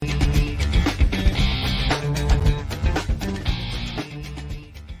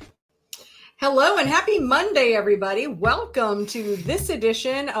Hello and happy Monday, everybody. Welcome to this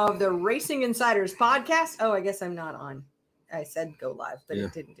edition of the Racing Insiders podcast. Oh, I guess I'm not on. I said go live, but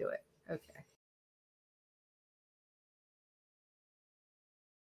It didn't do it. Okay.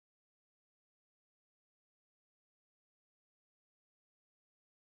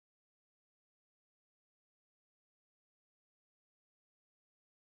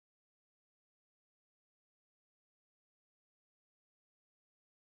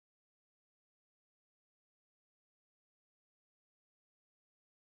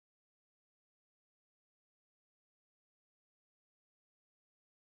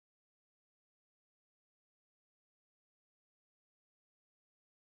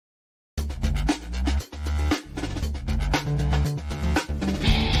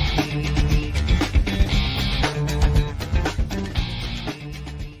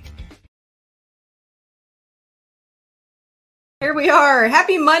 Here we are.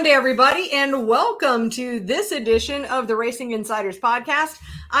 Happy Monday, everybody, and welcome to this edition of the Racing Insiders podcast.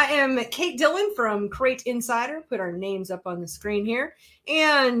 I am Kate Dillon from Crate Insider. Put our names up on the screen here.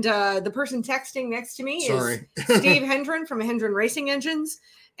 And the person texting next to me is Steve Hendren from Hendren Racing Engines.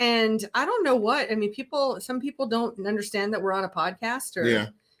 And I don't know what. I mean, some people don't understand that we're on a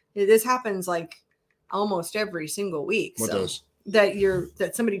podcast. This happens like almost every single week. What does?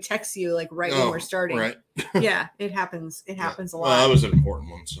 That somebody texts you like when we're starting. Right. Yeah, it happens. It happens a lot. Well, that was an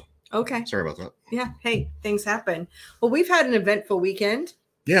important one. So okay. Sorry about that. Yeah. Hey, things happen. Well, we've had an eventful weekend.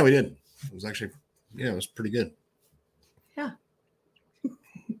 Yeah, we did. It was actually, it was pretty good. Yeah.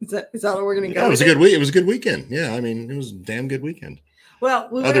 Is that what we're going to go? Yeah, it was a good week. It was a good weekend. Yeah, I mean, it was a damn good weekend. Well,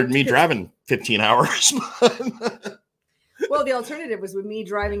 other than me driving 15 hours. Well, the alternative was with me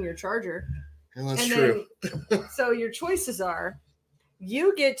driving your Charger. Yeah, that's true. So your choices are,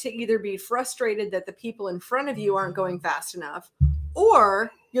 you get to either be frustrated that the people in front of you aren't going fast enough, or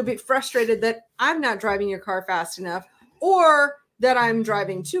you'll be frustrated that I'm not driving your car fast enough, or that I'm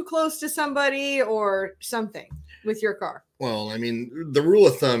driving too close to somebody or something with your car. Well, I mean, the rule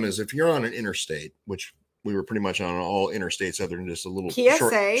of thumb is if you're on an interstate, which we were pretty much on all interstates other than just a little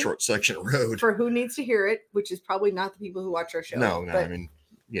short section of road. For who needs to hear it, which is probably not the people who watch our show. No, I mean,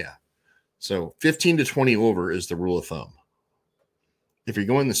 yeah. So 15 to 20 over is the rule of thumb. If you're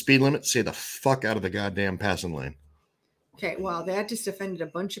going the speed limit, stay the fuck out of the goddamn passing lane. Okay, well, that just offended a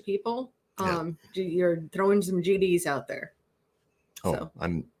bunch of people. Yeah. You're throwing some GDs out there. Oh, so.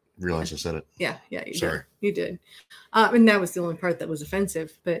 I realized I said it. Yeah, you did. And that was the only part that was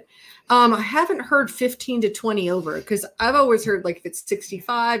offensive. But I haven't heard 15 to 20 over, because I've always heard like if it's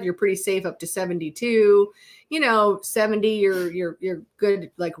 65, you're pretty safe up to 72. 70, you're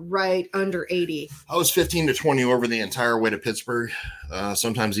good, like right under 80. I was 15 to 20 over the entire way to Pittsburgh.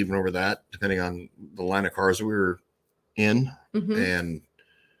 Sometimes even over that, depending on the line of cars we were in, and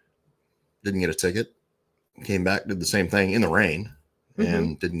didn't get a ticket. Came back, did the same thing in the rain,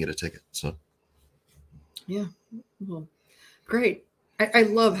 and didn't get a ticket. So, yeah, well, great. I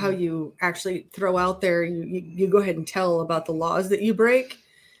love how you actually throw out there. You go ahead and tell about the laws that you break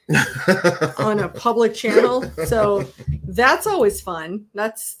on a public channel. So that's always fun.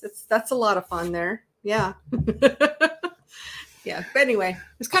 That's a lot of fun there. Yeah. Yeah. But anyway,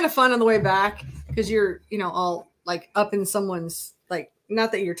 it's kind of fun on the way back because you're, all like up in someone's, like,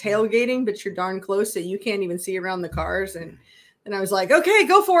 not that you're tailgating, but you're darn close so you can't even see around the cars. And I was like, okay,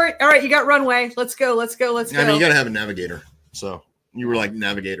 go for it. All right, you got runway. Let's go. I mean, you got to have a navigator. So you were like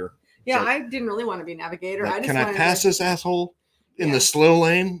navigator. Yeah, so, I didn't really want to be navigator. Like, can I pass this asshole in the slow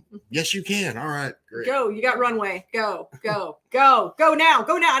lane? Yes, you can. All right, great. Go. You got runway. Go now. Go now.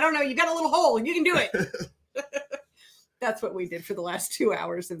 I don't know. You got a little hole. You can do it. That's what we did for the last 2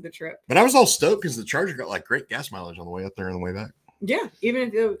 hours of the trip. But I was all stoked because the Charger got like great gas mileage on the way up there and the way back. Yeah,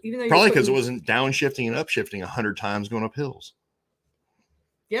 even though probably because it wasn't downshifting and upshifting 100 times going up hills.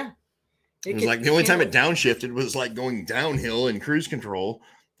 Yeah, it was like the only time it downshifted was like going downhill in cruise control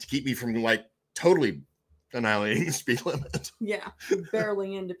to keep me from like totally annihilating the speed limit. Yeah,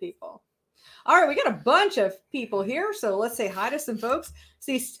 barreling into people. All right, we got a bunch of people here, so let's say hi to some folks.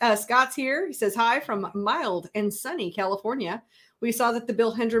 See, Scott's here. He says hi from mild and sunny California. We saw that the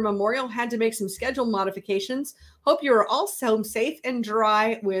Bill Hendren Memorial had to make some schedule modifications. Hope you are all home safe and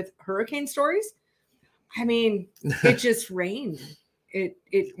dry with hurricane stories. I mean, it just rained. It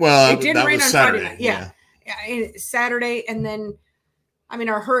didn't rain on Friday night. Yeah. Saturday, and then, I mean,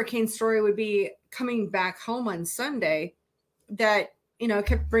 our hurricane story would be coming back home on Sunday. That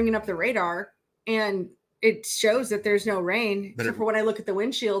kept bringing up the radar, and it shows that there's no rain. Except for when I look at the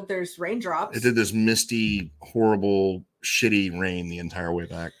windshield, there's raindrops. It did this misty, horrible, shitty rain the entire way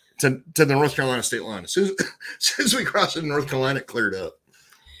back to the North Carolina state line. As soon as we crossed into North Carolina, it cleared up.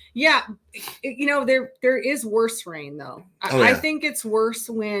 Yeah, there is worse rain though. I think it's worse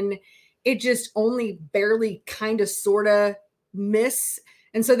when it just only barely kind of sort of miss,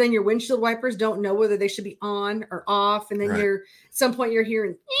 and so then your windshield wipers don't know whether they should be on or off, and then at some point you're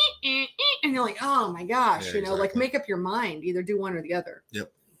hearing and you're like, oh my gosh, like make up your mind, either do one or the other.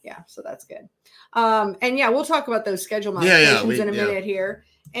 Yep. Yeah, so that's good. And yeah, we'll talk about those schedule modifications in a minute here.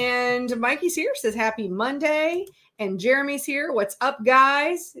 And Mikey's here, says happy Monday. And Jeremy's here. What's up,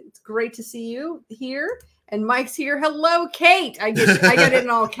 guys? It's great to see you here. And Mike's here. Hello, Kate. I got it in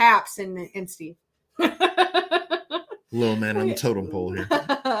all caps and Steve. Low man on the totem pole here.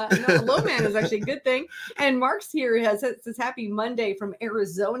 No, low man is actually a good thing. And Mark's here. Says happy Monday from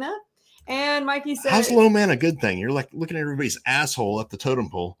Arizona. And Mikey says, how's low man a good thing? You're like looking at everybody's asshole up the totem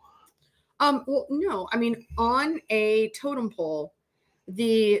pole. Well, no. I mean, on a totem pole,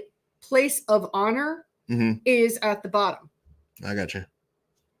 the place of honor is at the bottom. I got you.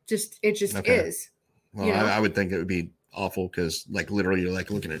 It just is. Well, I would think it would be awful because, like, literally, you're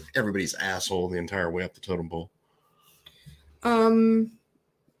like looking at everybody's asshole the entire way up the totem pole.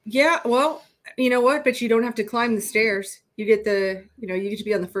 Yeah. Well, you know what? But you don't have to climb the stairs. You get you get to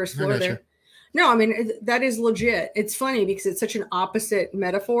be on the first floor there. You. No, I mean, that is legit. It's funny because it's such an opposite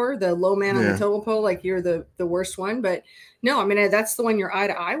metaphor. The low man on the totem pole, like you're the worst one. But no, I mean, that's the one you're eye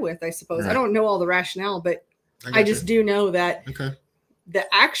to eye with, I suppose. Right. I don't know all the rationale, but I just do know that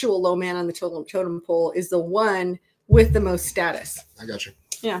the actual low man on the totem pole is the one with the most status. I got you.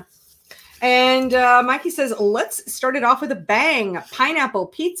 Yeah. And Mikey says, let's start it off with a bang. Pineapple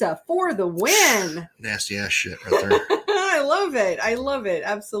pizza for the win. Nasty ass shit right there. I love it. I love it.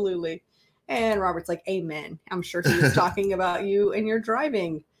 Absolutely. And Robert's like, amen. I'm sure he was talking about you and your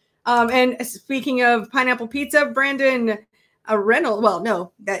driving. And speaking of pineapple pizza, Brandon Reynolds. Well,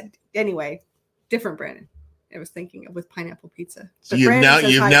 no, anyway, different Brandon. I was thinking of with pineapple pizza. So you've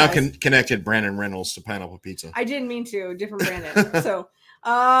now connected Brandon Reynolds to pineapple pizza. I didn't mean to. Different Brandon. So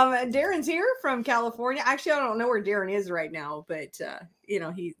Darren's here from California. Actually, I don't know where Darren is right now, but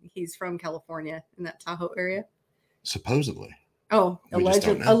he's from California in that Tahoe area. Supposedly. Oh,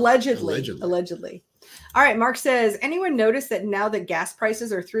 allegedly. All right. Mark says, anyone notice that now that gas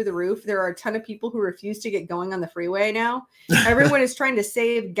prices are through the roof, there are a ton of people who refuse to get going on the freeway now. Everyone is trying to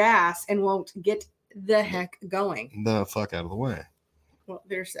save gas and won't get the heck going. The fuck out of the way. Well,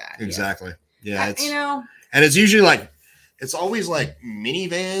 there's that. Exactly. Yeah. And it's usually it's always like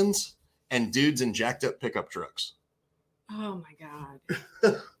minivans and dudes in jacked up pickup trucks. Oh my God.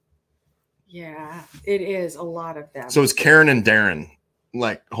 Yeah, it is a lot of them. So it's Karen and Darren,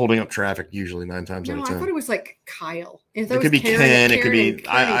 like holding up traffic usually 9 times out of 10. I thought it was like Kyle. It could be Ken. It could be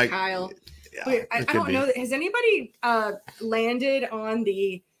Kyle. Yeah, wait, I don't know. Has anybody landed on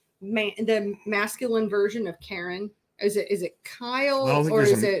the masculine version of Karen? Is it Kyle or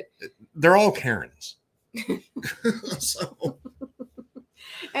is it? They're all Karens. So.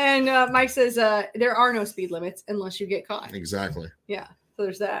 And Mike says there are no speed limits unless you get caught. Exactly. Yeah. So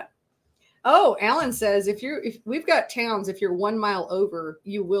there's that. Oh, Alan says if we've got towns, if you're 1 mile over,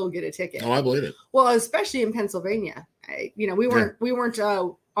 you will get a ticket. Oh, I believe it. Well, especially in Pennsylvania. We weren't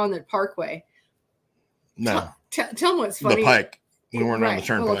on the Parkway. No. Tell them what's funny. The Pike. We weren't on the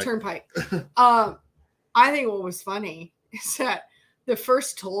Turnpike. Well, Turnpike. I think what was funny is that the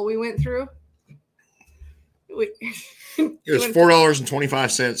first toll we went through, it was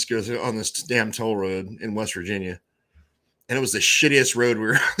 $4.25 goes on this damn toll road in West Virginia. And it was the shittiest road we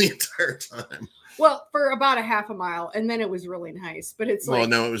were on the entire time. Well, for about a half a mile, and then it was really nice. But it's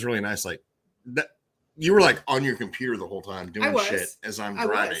it was really nice. Like that, you were like on your computer the whole time doing shit as I'm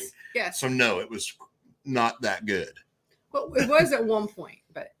driving. Yes. So no, it was not that good. Well, it was at one point,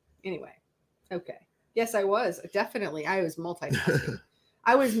 but anyway, okay. Yes, I was definitely. I was multitasking.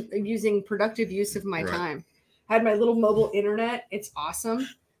 I was using productive use of my time. I had my little mobile internet. It's awesome.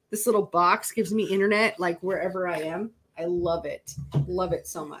 This little box gives me internet like wherever I am. I love it. Love it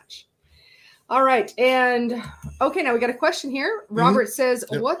so much. All right. And okay, now we got a question here. Robert says,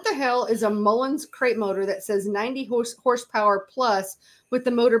 what the hell is a Mullins crate motor that says 90 horsepower plus with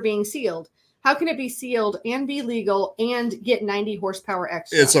the motor being sealed? How can it be sealed and be legal and get 90 horsepower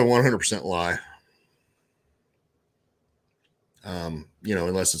extra? It's a 100% lie.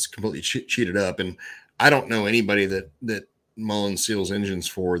 Unless it's completely cheated up. And I don't know anybody that Mullins seals engines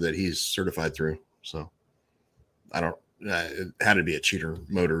for that he's certified through. So I don't. It had to be a cheater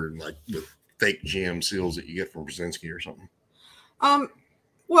motor, like with fake GM seals that you get from Brzezinski or something.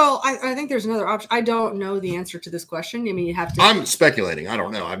 Well, I think there's another option. I don't know the answer to this question. I mean, you have to. I'm speculating. I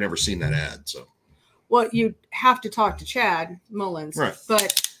don't know. I've never seen that ad. So. Well, you have to talk to Chad Mullins, right?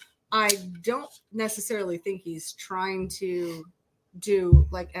 But I don't necessarily think he's trying to do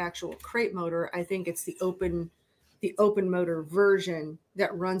like actual crate motor. I think it's the open motor version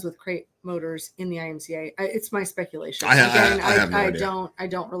that runs with crate motors in the IMCA. It's my speculation. I have no idea. I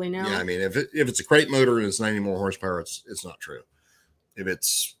don't really know. Yeah, I mean, if it's a crate motor and it's 90 more horsepower, it's not true. If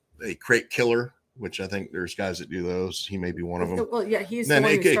it's a crate killer, which I think there's guys that do those, he may be one of them. Well, yeah, he's then the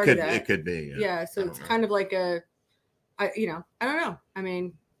one who started that. It could be. Yeah, so it's kind of like I don't know. I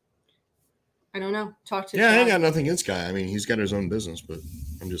mean, I don't know. Talk to. Yeah, I ain't got nothing against Guy. I mean, he's got his own business, but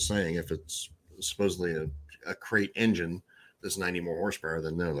I'm just saying, if it's supposedly a crate engine that's 90 more horsepower,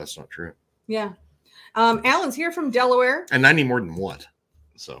 then no, that's not true. Yeah. Alan's here from Delaware. And 90 more than what?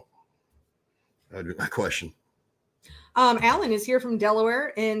 So that would be my question. Alan is here from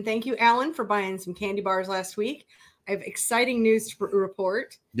Delaware, and thank you, Alan, for buying some candy bars last week. I have exciting news to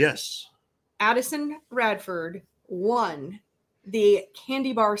report. Yes. Addison Radford won the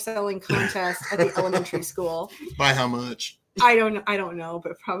candy bar selling contest at the elementary school. By how much? I don't know,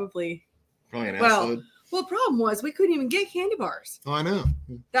 but probably an assload. Well, the problem was we couldn't even get candy bars. Oh, I know.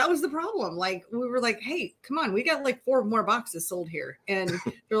 That was the problem. Like, we were like, hey, come on, we got like 4 more boxes sold here. And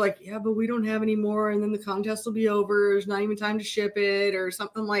they're like, yeah, but we don't have any more. And then the contest will be over. There's not even time to ship it or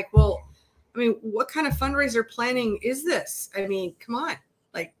something. Like, well, I mean, what kind of fundraiser planning is this? I mean, come on.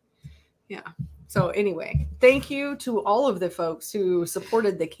 Like, yeah. So anyway, thank you to all of the folks who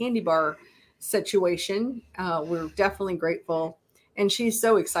supported the candy bar situation. We're definitely grateful. And she's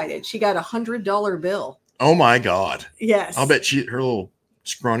so excited. She got $100 bill. Oh my God. Yes. I'll bet her little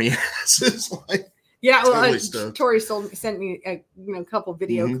scrawny ass is like. Yeah, well, Tori sent me a couple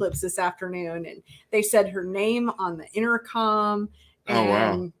video clips this afternoon, and they said her name on the intercom. And, oh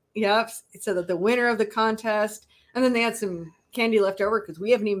wow! Yep. So that the winner of the contest, and then they had some candy left over because we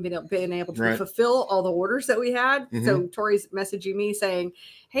haven't even been able to fulfill all the orders that we had. Mm-hmm. So Tori's messaging me saying,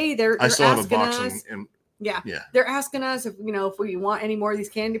 "Hey, they're still asking have a box us." Yeah. Yeah. They're asking us if we want any more of these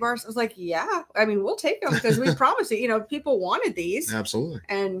candy bars. I was like, yeah, I mean, we'll take them because we promised you, people wanted these. Absolutely.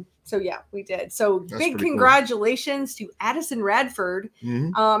 And so, yeah, we did. So big congratulations to Addison Radford.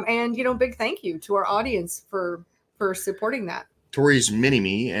 Mm-hmm. And, big thank you to our audience for supporting that. Tori's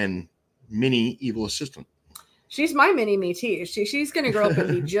mini-me and mini evil assistant. She's my mini-me too. She's going to grow up and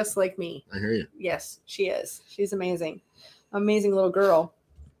be just like me. I hear you. Yes, she is. She's amazing. Amazing little girl.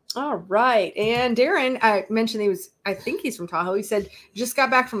 All right. And Darren, I mentioned I think he's from Tahoe. He said, just got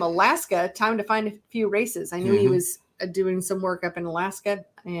back from Alaska. Time to find a few races. I knew he was doing some work up in Alaska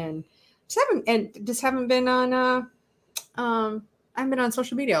and just haven't been on, I haven't been on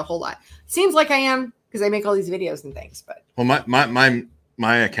social media a whole lot. Seems like I am because I make all these videos and things, but. Well,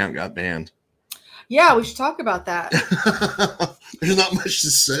 my account got banned. Yeah, we should talk about that. There's not much to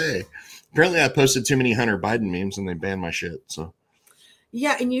say. Apparently I posted too many Hunter Biden memes and they banned my shit. So.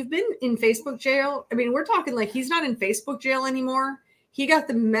 Yeah, and you've been in Facebook jail. I mean, we're talking like he's not in Facebook jail anymore. He got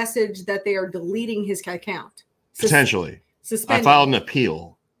the message that they are deleting his account. Potentially. Suspended. I filed an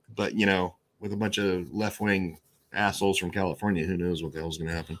appeal, but, with a bunch of left-wing assholes from California, who knows what the hell's going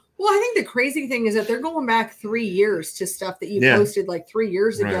to happen. Well, I think the crazy thing is that they're going back 3 years to stuff that you posted like 3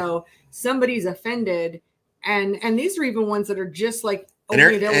 years ago. Somebody's offended. And these are even ones that are just like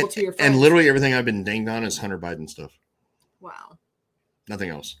only available to your friends. And literally everything I've been dinged on is Hunter Biden stuff. Wow.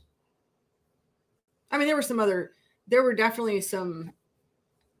 Nothing else. I mean, there were definitely some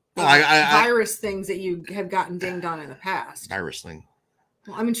virus things that you have gotten dinged on in the past. Virus thing.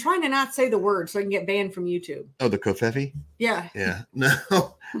 Well, I mean, trying to not say the word so I can get banned from YouTube. Oh, the Covfefe? Yeah. Yeah. No,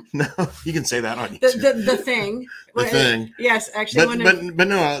 you can say that on YouTube. The thing. The thing. Yes, actually. But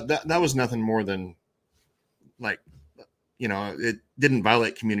no, that was nothing more than it didn't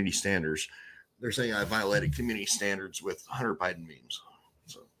violate community standards. They're saying I violated community standards with Hunter Biden memes.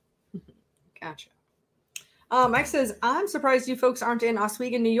 So, gotcha. Mike says, I'm surprised you folks aren't in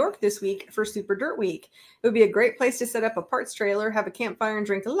Oswego, New York this week for Super Dirt Week. It would be a great place to set up a parts trailer, have a campfire, and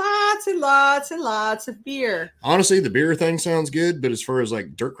drink lots and lots and lots of beer. Honestly, the beer thing sounds good, but as far as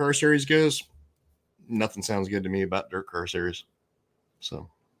like Dirt Car Series goes, nothing sounds good to me about Dirt Car Series. So.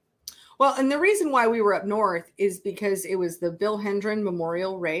 Well, and the reason why we were up north is because it was the Bill Hendren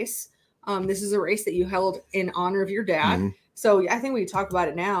Memorial Race. This is a race that you held in honor of your dad. Mm-hmm. So I think we can talk about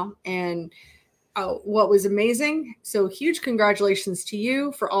it now. And what was amazing. So huge congratulations to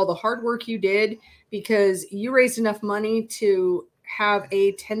you for all the hard work you did, because you raised enough money to have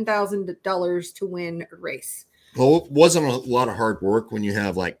a $10,000 to win a race. Well, it wasn't a lot of hard work when you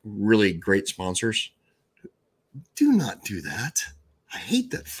have like really great sponsors. Do not do that. I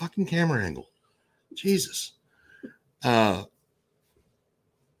hate that fucking camera angle. Jesus. So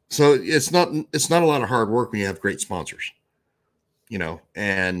it's not a lot of hard work when you have great sponsors,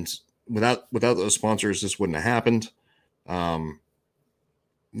 and without those sponsors, this wouldn't have happened.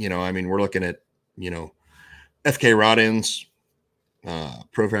 I mean, we're looking at, FK rod ends,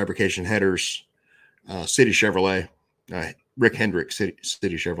 Pro Fabrication headers, City Chevrolet, Rick Hendrick, City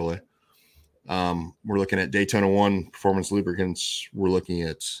Chevrolet. We're looking at Daytona 1 Performance Lubricants. We're looking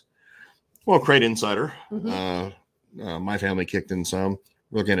at, Crate Insider. My family kicked in some.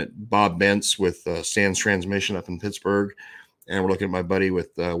 We're looking at Bob Bentz with Stan's Transmission up in Pittsburgh. And we're looking at my buddy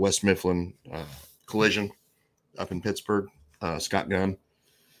with West Mifflin Collision up in Pittsburgh, Scott Gunn.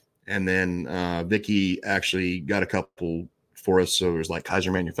 And then Vicky actually got a couple for us. So it was like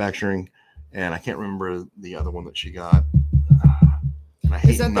Kaiser Manufacturing. And I can't remember the other one that she got.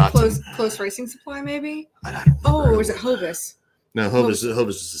 Is that the close Racing Supply, maybe? I don't remember. Or was it Hovis? No, Hovis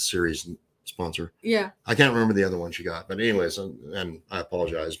is a series sponsor. Yeah. I can't remember the other one she got. But anyways, and I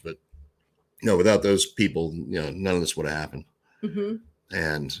apologize. But no, without those people, none of this would have happened. And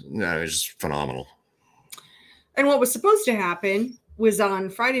it was just phenomenal. And what was supposed to happen was on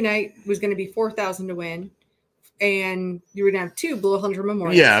Friday night was going to be $4,000 to win. And you were going to have 2 Blue Hunter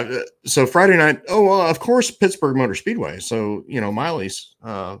Memorials. Yeah. So Friday night, of course, Pittsburgh Motor Speedway. So, Miley's,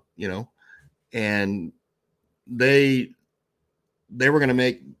 and they were going to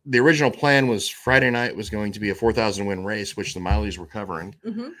make, the original plan was Friday night was going to be a 4,000 win race, which the Miley's were covering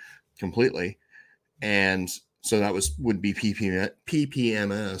completely. And so that would be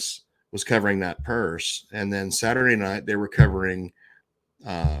PPMS was covering that purse. And then Saturday night, they were covering,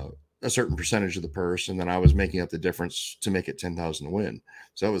 a certain percentage of the purse, and then I was making up the difference to make it 10,000 to win.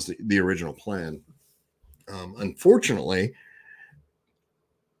 So that was the original plan. Unfortunately,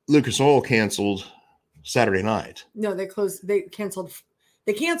 Lucas Oil canceled Saturday night. No, they canceled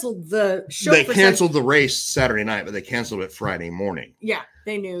the show. They canceled the race Saturday night, but they canceled it Friday morning. Yeah,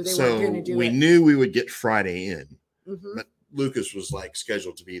 they knew they weren't going to do it. We knew we would get Friday in, but Lucas was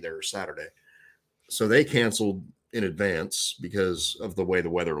scheduled to be there Saturday. So they canceled in advance because of the way the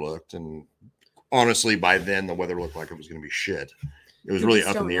weather looked. And honestly, by then the weather looked like it was going to be shit. It was really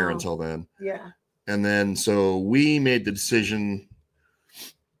up in the air until then. Yeah. And then, so we made the decision,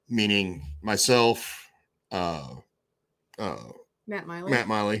 meaning myself, Matt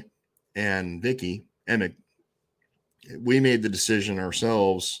Miley and Vicky, Emick, we made the decision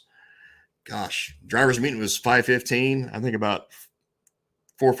ourselves. Gosh, driver's meeting was 5:15. I think about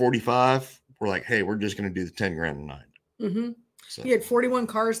 4:45. We're like, hey, we're just going to do the 10 grand tonight. So. You had 41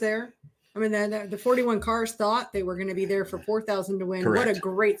 cars there. I mean, the 41 cars thought they were going to be there for 4,000 to win. Correct. What a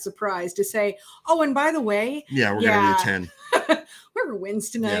great surprise to say, oh, and by the way, we're going to do 10. Whoever wins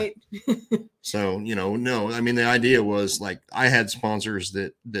tonight. Yeah. So, no, I mean, the idea was I had sponsors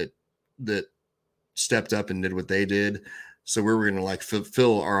that stepped up and did what they did. So we were going to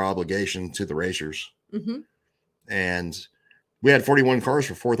fulfill our obligation to the racers. And we had 41 cars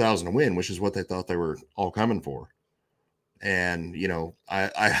for 4,000 to win, which is what they thought they were all coming for. And,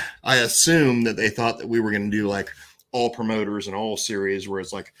 I assume that they thought that we were going to do all promoters and all series where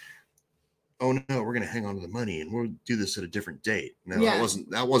it's oh no, we're going to hang on to the money and we'll do this at a different date. No,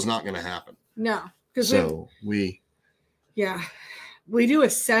 that was not going to happen. No. We do a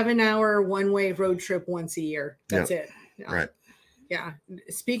 7-hour one-way road trip once a year. That's it. Yeah. Right. Yeah.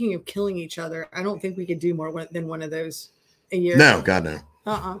 Speaking of killing each other, I don't think we could do more than one of those a year. No, God,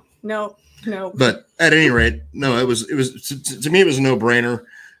 no. No. But at any rate, no, it was to me, it was a no-brainer.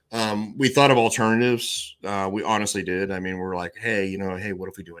 We thought of alternatives. We honestly did. I mean, we're like, hey, what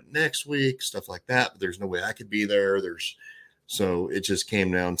if we do it next week? Stuff like that. But there's no way I could be there. So it just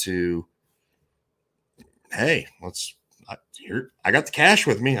came down to, hey, I got the cash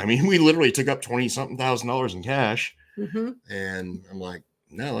with me. I mean, we literally took up $20-something thousand in cash. And I'm like,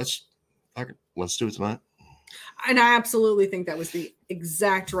 no, let's do it tonight. And I absolutely think that was the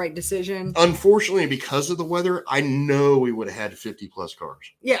exact right decision. Unfortunately, because of the weather, I know we would have had 50 plus cars.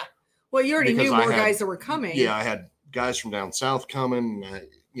 Yeah. Well, you already knew more guys that were coming. Yeah, I had guys from down south coming.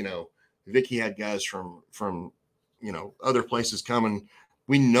 Vicky had guys from other places coming.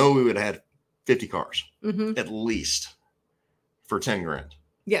 We know we would have had 50 cars at least for 10 grand.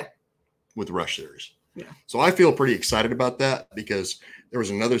 Yeah. With the Rush Series. Yeah. So I feel pretty excited about that because there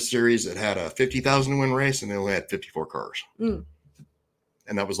was another series that had a 50,000 win race and they only had 54 cars. And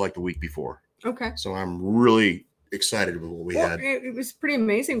that was the week before. Okay. So I'm really excited with what we had. It was pretty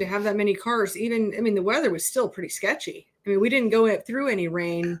amazing to have that many cars. The weather was still pretty sketchy. I mean, we didn't go through any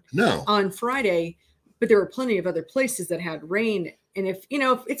rain on Friday, but there were plenty of other places that had rain. And if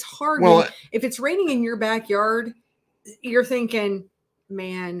it's hard, if it's raining in your backyard, you're thinking,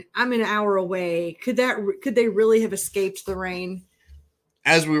 man, I'm an hour away. Could they really have escaped the rain?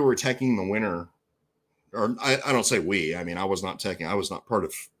 As we were teching the winter, or I don't say we, I mean, I was not teching, I was not part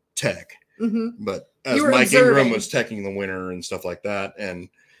of tech, but as You were Mike observing. Ingram was teching the winner and stuff like that, and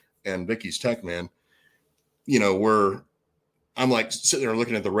Vicky's tech man, I'm like sitting there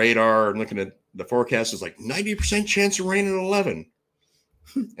looking at the radar and looking at the forecast. It's like 90% chance of rain at 11.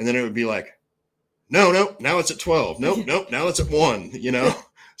 And then it would be like, no, now it's at 12. Nope, now it's at 1,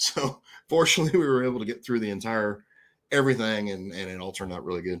 So fortunately we were able to get through the entire everything and it all turned out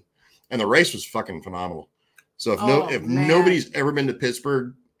really good. And the race was fucking phenomenal. So if nobody's ever been to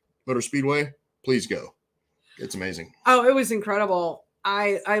Pittsburgh Motor Speedway, please go. It's amazing. Oh, it was incredible.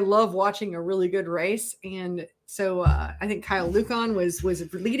 I love watching a really good race. And so I think Kyle Lucon was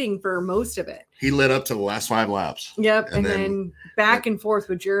leading for most of it. He led up to the last 5 laps. Yep. And then back and forth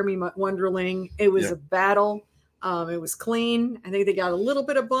with Jeremy Wunderling. It was a battle. It was clean. I think they got a little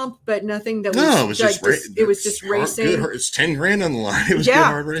bit of bump, but nothing that was. No, it was it was just racing. It's $10,000 on the line. It was good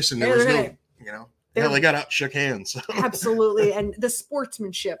hard racing. There was no, they got out, shook hands. Absolutely. And the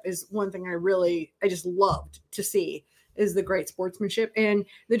sportsmanship is one thing I just loved to see, is the great sportsmanship. And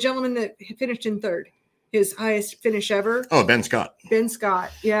the gentleman that finished in third, his highest finish ever. Oh, Ben Scott.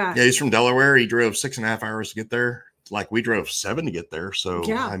 Yeah. Yeah, he's from Delaware. He drove 6.5 hours to get there. Like we drove 7 to get there. So,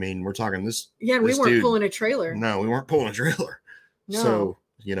 I mean, we're talking this. Yeah, and we weren't pulling a trailer. No, we weren't pulling a trailer. No.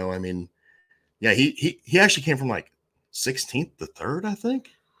 So, I mean, yeah, he actually came from like 16th to 3rd, I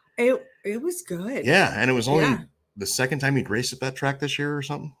think. It was good. Yeah, and it was only the second time he'd raced at that track this year or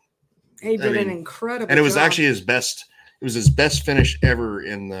something. He did an incredible job. And it was job. actually his best finish ever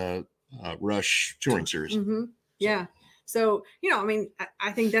in the Rush Touring Series. Mm-hmm. Yeah. So, I mean,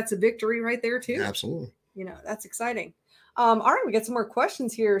 I think that's a victory right there too. Yeah, absolutely. That's exciting. All right, we got some more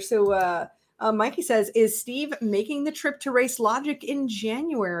questions here. So Mikey says, is Steve making the trip to Race Logic in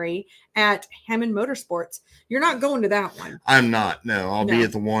January at Hammond Motorsports? You're not going to that one. I'm not. No, I'll be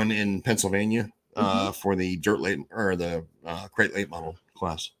at the one in Pennsylvania for the dirt late or the crate late model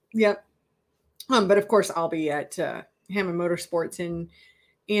class. Yep. But of course, I'll be at Hammond Motorsports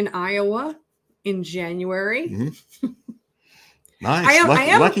in Iowa in January. Mm-hmm.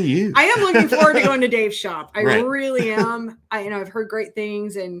 Nice. Lucky you. I am looking forward to going to Dave's shop. I Right. really am. I've heard great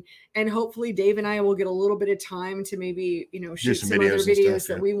things, and hopefully Dave and I will get a little bit of time to maybe, shoot some other videos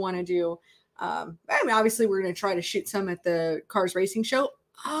that we want to do. I mean, obviously we're going to try to shoot some at the Cars Racing Show.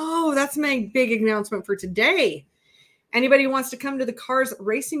 Oh, that's my big announcement for today. Anybody who wants to come to the Cars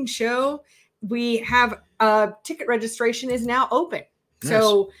Racing Show, we have ticket registration is now open. Nice.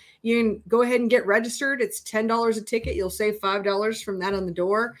 So you can go ahead and get registered. It's $10 a ticket. You'll save $5 from that on the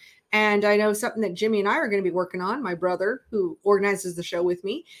door. And I know something that Jimmy and I are going to be working on, my brother who organizes the show with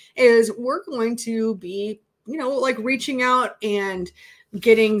me, is we're going to be, like reaching out and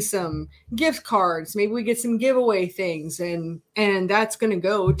getting some gift cards. Maybe we get some giveaway things, and that's going to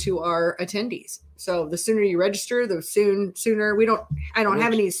go to our attendees. So the sooner you register, the sooner I don't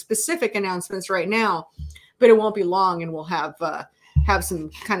have any specific announcements right now, but it won't be long and we'll have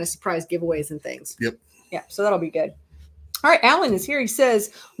some kind of surprise giveaways and things. Yep. Yeah. So that'll be good. All right. Alan is here. He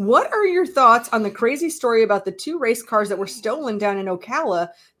says, what are your thoughts on the crazy story about the 2 race cars that were stolen down in Ocala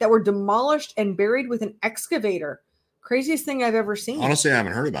that were demolished and buried with an excavator? Craziest thing I've ever seen. Honestly, I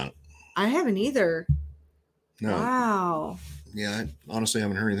haven't heard about it. I haven't either. No. Wow. Yeah. I honestly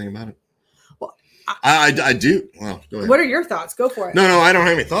haven't heard anything about it. Well, I do. Well, go ahead. What are your thoughts? Go for it. No, I don't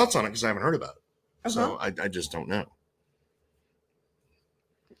have any thoughts on it because I haven't heard about it. Uh-huh. So I just don't know.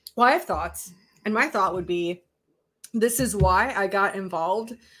 Well, I have thoughts. And my thought would be, this is why I got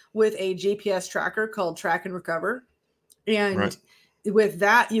involved with a GPS tracker called Track and Recover. And with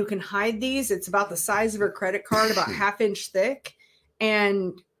that, you can hide these. It's about the size of a credit card, about 1/2 inch thick.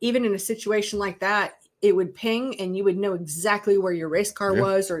 And even in a situation like that, it would ping and you would know exactly where your race car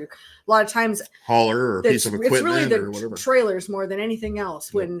was. Or a lot of times, hauler or a piece of equipment, it's really or whatever. Trailers more than anything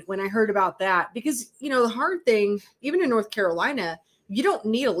else. When I heard about that, because the hard thing, even in North Carolina, you don't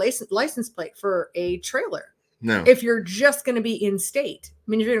need a license plate for a trailer. No. If you're just going to be in state.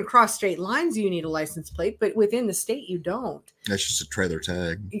 I mean, if you're going to cross state lines, you need a license plate, but within the state, you don't. That's just a trailer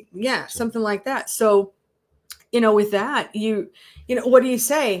tag. Yeah, something like that. So, with that, what do you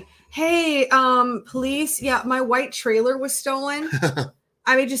say? Hey, police, my white trailer was stolen.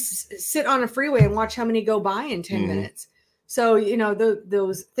 I mean, just sit on a freeway and watch how many go by in 10 minutes. So,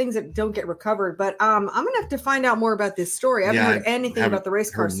 those things that don't get recovered. But I'm going to have to find out more about this story. I haven't heard anything about the race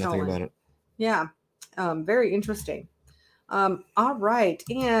car stolen. Nothing about it. Yeah. Very interesting. All right.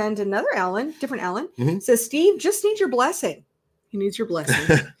 And another different Alan, says, Steve, just need your blessing. He needs your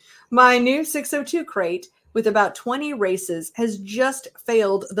blessing. My new 602 crate with about 20 races has just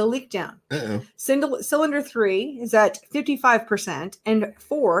failed the leak down. Uh-oh. Cylinder 3 is at 55% and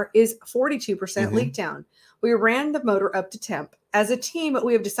 4 is 42% leak down. We ran the motor up to temp. As a team,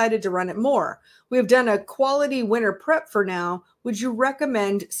 we have decided to run it more. We have done a quality winter prep for now. Would you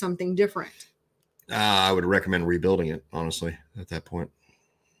recommend something different? I would recommend rebuilding it, honestly, at that point.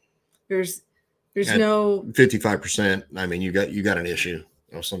 There's At no 55%. I mean, you got an issue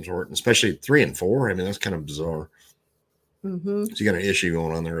of some sort, especially 3 and 4. I mean, that's kind of bizarre. Mm-hmm. So you got an issue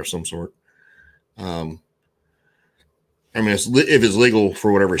going on there of some sort. I mean, if it's legal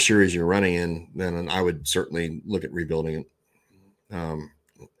for whatever series you're running in, then I would certainly look at rebuilding it. I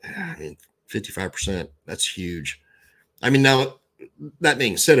mean, 55%, that's huge. I mean, now, that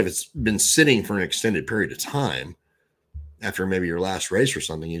being said, if it's been sitting for an extended period of time, after maybe your last race or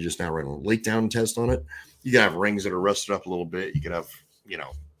something, you just now run a leak down test on it. You can have rings that are rusted up a little bit. You could have,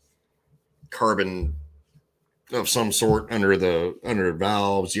 carbon of some sort under the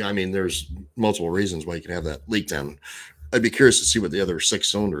valves. Yeah, I mean, there's multiple reasons why you can have that leak down. I'd be curious to see what the other 6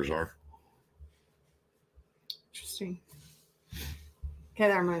 cylinders are. Interesting. Okay,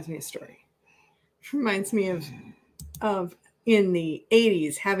 that reminds me of a story. Reminds me of in the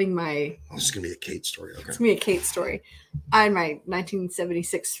 80s having my... Oh, this is going to be a Kate story. Okay. It's going to be a Kate story. I had my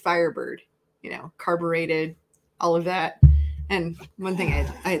 1976 Firebird, carbureted, all of that. And one thing I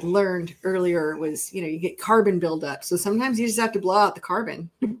had learned earlier was, you get carbon buildup. So sometimes you just have to blow out the carbon.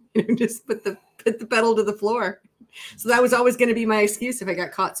 Just put the pedal to the floor. So that was always going to be my excuse if I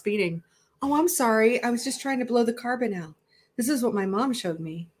got caught speeding. Oh, I'm sorry. I was just trying to blow the carbon out. This is what my mom showed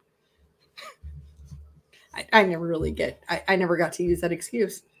me. I never really I never got to use that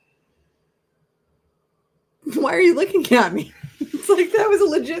excuse. Why are you looking at me? It's like that was a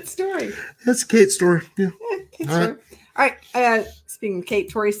legit story. That's Kate's story. Yeah. Kate's story. All right. Speaking of Kate,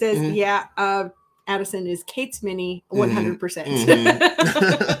 Tori says, yeah, Addison is Kate's mini 100%.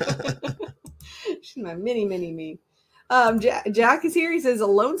 Mm-hmm. She's my mini. Jack is here. He says a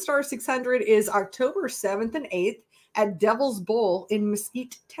Lone Star 600 is October 7th and 8th at Devil's Bowl in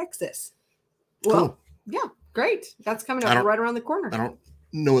Mesquite, Texas. Well, cool. Yeah, great. That's coming up right around the corner. I don't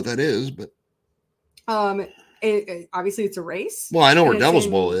know what that is, but obviously it's a race. Well, I know where Devil's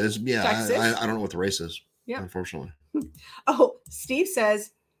Bowl is. Yeah, I don't know what the race is. Yeah, unfortunately. Oh, Steve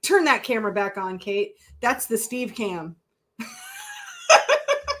says, turn that camera back on, Kate. That's the Steve cam.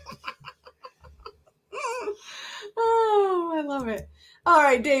 Oh, I love it. All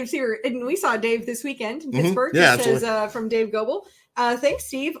right, Dave's here. And we saw Dave this weekend in Pittsburgh. Yeah, he says from Dave Goebel. Thanks,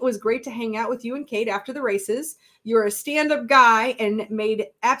 Steve. It was great to hang out with you and Kate after the races. You're a stand-up guy and made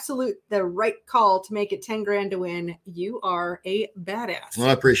the right call to make it 10 grand to win. You are a badass. Well,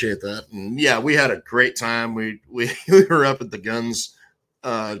 I appreciate that. And yeah, we had a great time. We were up at the Guns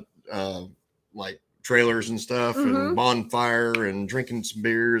like trailers and stuff and bonfire and drinking some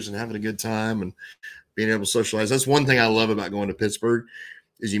beers and having a good time and being able to socialize. That's one thing I love about going to Pittsburgh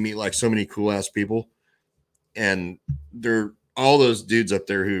is you meet like so many cool ass people, and they're all those dudes up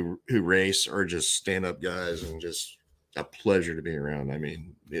there who race are just stand-up guys and just a pleasure to be around. I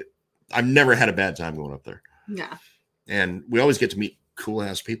mean, I've never had a bad time going up there. Yeah. And we always get to meet cool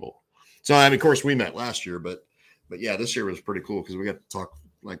ass people. So I mean, of course we met last year, but yeah, this year was pretty cool because we got to talk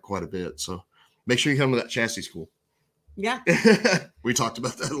like quite a bit. So make sure you come to that chassis school. Yeah. We talked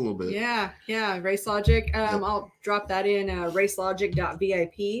about that a little bit. Yeah. Race Logic. I'll drop that in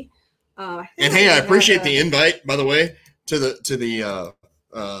racelogic.vip. And hey, I appreciate the invite, by the way, to the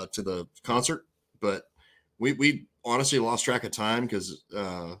concert, but we honestly lost track of time because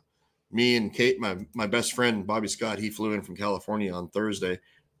me and Kate, my best friend Bobby Scott, he flew in from California on Thursday,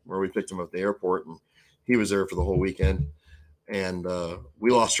 where we picked him up at the airport, and he was there for the whole weekend. And we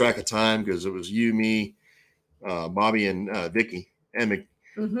lost track of time because it was you, me, Bobby, and Vicky, and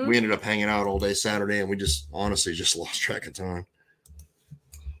we ended up hanging out all day Saturday, and we just honestly just lost track of time.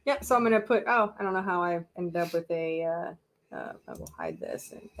 Yeah, so I'm going to put, I don't know how I ended up with I will hide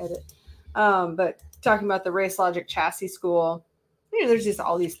this and edit. But talking about the Race Logic Chassis School, there's just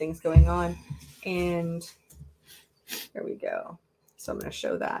all these things going on. And there we go. So I'm going to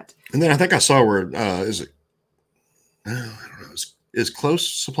show that. And then I think I saw where, is it, I don't know, is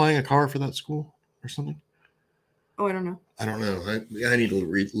Close supplying a car for that school or something? Oh, I don't know. I don't know. I need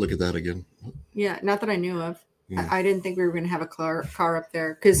to look at that again. Yeah, not that I knew of. I didn't think we were going to have a car up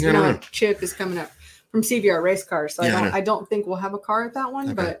there because Chip is coming up from CVR Race Cars, so I don't think we'll have a car at that one.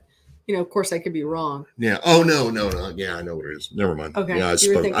 Okay. But of course, I could be wrong. Yeah. Oh no. Yeah, I know what it is. Never mind. Okay. Yeah,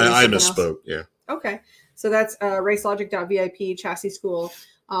 I misspoke. Yeah. Okay. So that's racelogic.vip chassis school.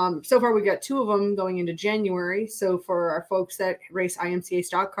 So far, we've got 2 of them going into January. So for our folks that race IMCA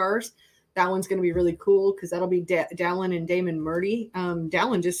stock cars, that one's going to be really cool because that'll be Dallin and Damon Murdy.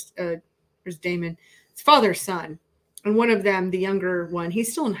 Dallin just there's Damon. It's father's son, and one of them, the younger one,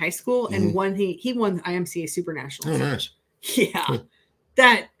 he's still in high school, and he won the IMCA Super Nationals. Oh, nice! Yeah.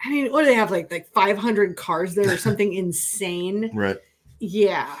 I mean, what do they have? Like 500 cars there or something insane. Right.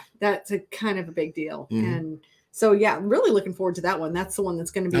 Yeah. That's a kind of a big deal. Mhm. And so, yeah, really looking forward to that one. That's the one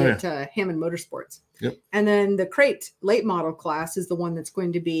that's going to be at Hammond Motorsports. Yep. And then the crate late model class is the one that's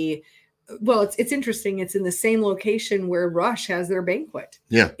going to be, well, it's interesting. It's in the same location where Rush has their banquet.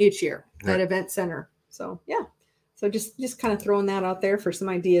 Each year, that event center. So, yeah. So just kind of throwing that out there for some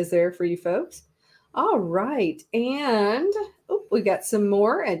ideas there for you folks. All right. And we got some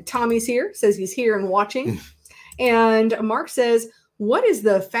more. And Tommy's here, says he's here and watching. And Mark says, what is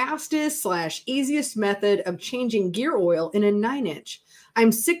the fastest / easiest method of changing gear oil in a 9-inch?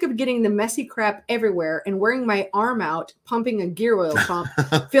 I'm sick of getting the messy crap everywhere and wearing my arm out, pumping a gear oil pump,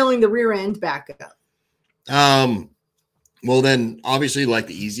 filling the rear end back up. Well, then obviously, like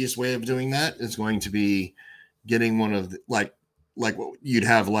the easiest way of doing that is going to be getting one of the, like what you'd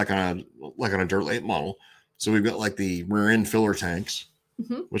have like on a dirt late model. So we've got like the rear end filler tanks,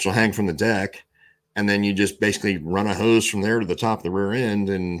 which will hang from the deck. And then you just basically run a hose from there to the top of the rear end,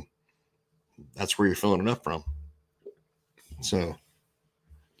 and that's where you're filling it up from. So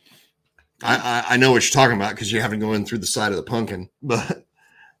I know what you're talking about because you have to go in through the side of the pumpkin, but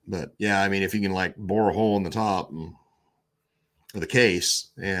yeah, I mean, if you can like bore a hole in the top of the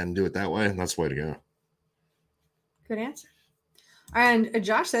case and do it that way, that's the way to go. Good answer. And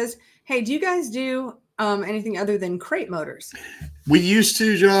Josh says, hey, do you guys do anything other than crate motors? We used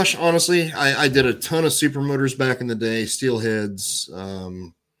to, Josh. Honestly, I did a ton of super motors back in the day, steel heads,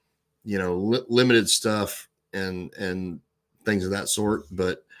 limited stuff and things of that sort.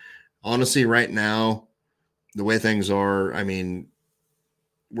 But honestly, right now, the way things are, I mean,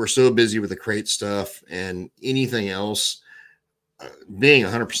 we're so busy with the crate stuff and anything else. Being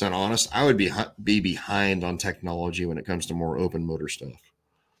 100% honest, I would be behind on technology when it comes to more open motor stuff.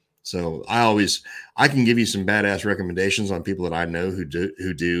 So I can give you some badass recommendations on people that I know who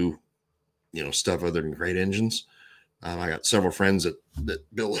do, stuff other than crate engines. I got several friends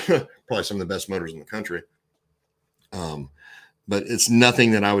that build probably some of the best motors in the country. But it's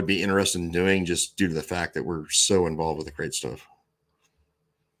nothing that I would be interested in doing just due to the fact that we're so involved with the crate stuff.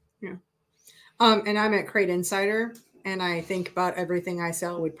 Yeah. And I'm at Crate Insider, and I think about everything I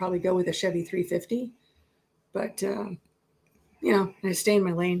sell would probably go with a Chevy 350, but I stay in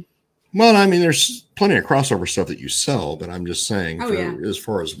my lane. Well, I mean, there's plenty of crossover stuff that you sell, but I'm just saying, as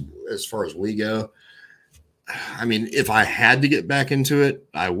far as we go, I mean, if I had to get back into it,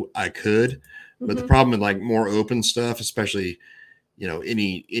 I could, but the problem with like more open stuff, especially,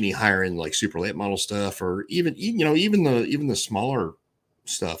 any higher end like super late model stuff, or even the smaller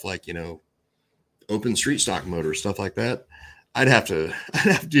stuff like open street stock motors, stuff like that, I'd have to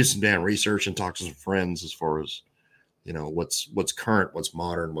do some damn research and talk to some friends as far as what's current, what's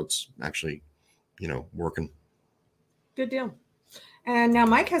modern, what's actually working. Good deal. And now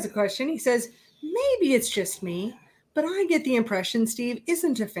Mike has a question. He says, maybe it's just me, but I get the impression Steve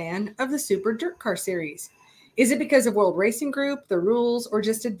isn't a fan of the Super Dirt Car Series. Is it because of World Racing Group, the rules, or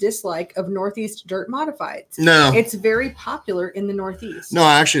just a dislike of Northeast Dirt Modifieds? No. It's very popular in the Northeast. No,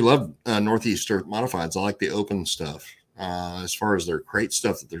 I actually love Northeast Dirt Modifieds. I like the open stuff. As far as their crate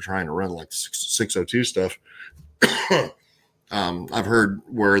stuff that they're trying to run, like 602 stuff, I've heard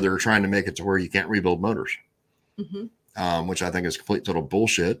where they're trying to make it to where you can't rebuild motors, which I think is complete total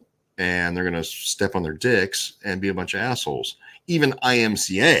bullshit. And they're going to step on their dicks and be a bunch of assholes. Even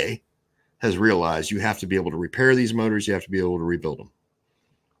IMCA has realized you have to be able to repair these motors. You have to be able to rebuild them.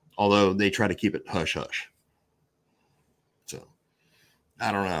 Although they try to keep it hush hush. So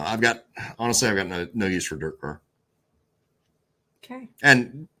I don't know. I've got no use for dirt car. Okay.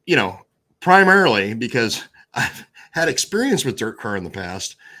 And, primarily because I've had experience with dirt car in the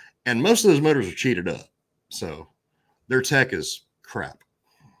past, and most of those motors are cheated up. So their tech is crap.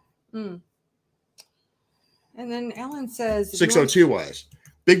 And then Ellen says 602 wise,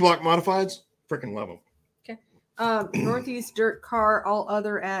 big block modifieds, freaking love them. Okay. Northeast Dirt Car, all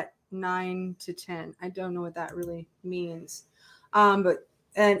other at 9 to 10. I don't know what that really means. But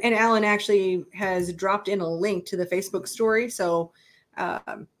Alan actually has dropped in a link to the Facebook story. So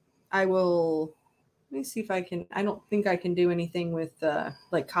I will, let me see if I can. I don't think I can do anything with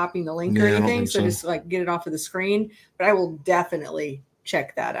like copying the link or anything. So just like get it off of the screen. But I will definitely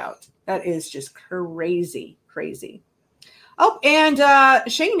check that out. That is just crazy. Oh,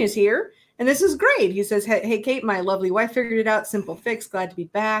 and Shane is here. And this is great. He says, hey, Kate, my lovely wife figured it out. Simple fix. Glad to be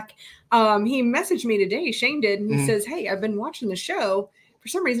back. He messaged me today. Shane did. And he says, hey, I've been watching the show. For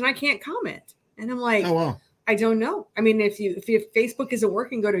some reason, I can't comment. And I'm like, oh, wow. I don't know. I mean, if Facebook isn't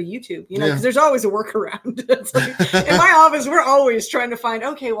working, go to YouTube, you know, Yeah. because there's always a workaround. It's like, in my office, we're always trying to find,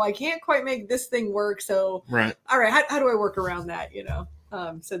 okay, well, I can't quite make this thing work. So, Right. all right, how do I work around that, you know?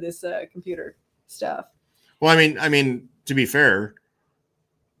 So this computer stuff. Well, I mean, to be fair,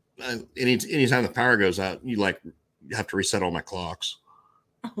 anytime the power goes out, you have to reset all my clocks.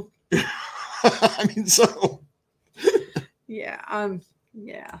 Oh. I mean, so Yeah, I'm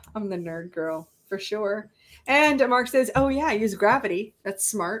the nerd girl for sure. And Mark says, "Oh yeah, I use Gravity. That's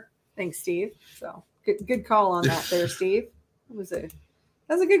smart. Thanks, Steve." So good call on that, there, Steve. That was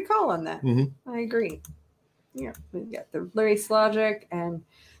a good call on that. Mm-hmm. I agree. Yeah, we got the Race Logic, and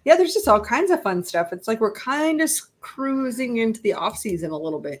yeah, there's just all kinds of fun stuff. It's like we're kind of cruising into the off season a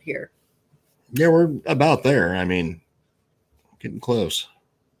little bit here. Yeah, we're about there. I mean, getting close.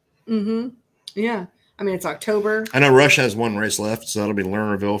 Mm-hmm. Yeah. I mean, it's October. I know Rush has one race left, so that'll be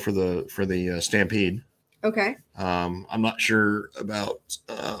Lernerville for the Stampede. Okay. I'm not sure about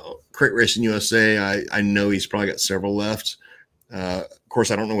Crate Racing USA. I know he's probably got several left. Of course,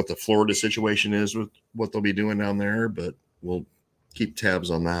 I don't know what the Florida situation is with what they'll be doing down there, but we'll keep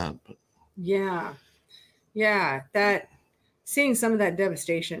tabs on that. Yeah. That seeing some of that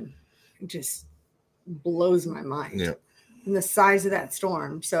devastation just blows my mind. Yeah. And the size of that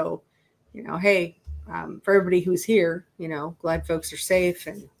storm. So, you know, hey, for everybody who's here, you know, glad folks are safe.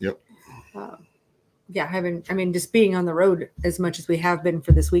 And yep. Just being on the road as much as we have been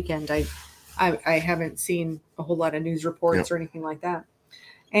for this weekend, I haven't seen a whole lot of news reports or anything like that.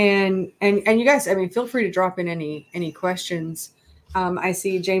 And you guys, I mean, feel free to drop in any questions. I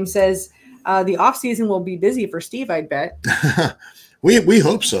see James says the off season will be busy for Steve, I bet. We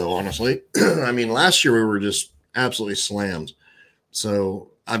hope so, honestly. I mean, last year we were just absolutely slammed.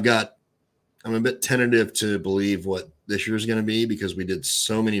 So I'm a bit tentative to believe what this year is going to be because we did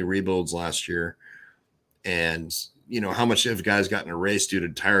so many rebuilds last year. And, you know, how much have guys gotten a race due to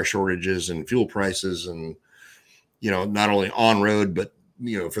tire shortages and fuel prices and, you know, not only on road, but,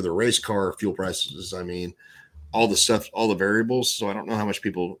 you know, for the race car fuel prices. I mean, all the stuff, all the variables. So I don't know how much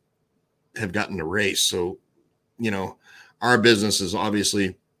people have gotten to race. So, you know, our business is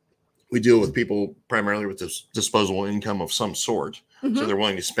obviously we deal with people primarily with this disposable income of some sort. Mm-hmm. So they're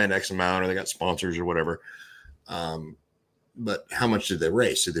willing to spend X amount or they got sponsors or whatever. But how much did they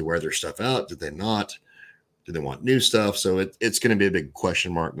race? Did they wear their stuff out? Did they not? Did they want new stuff? So it's going to be a big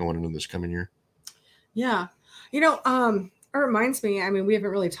question mark going into this coming year. Yeah. You know, it reminds me, I mean, we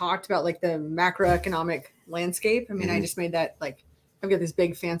haven't really talked about like the macroeconomic landscape. I mean, I just made that like, I've got this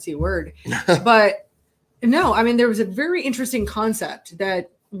big fancy word, but no, I mean, there was a very interesting concept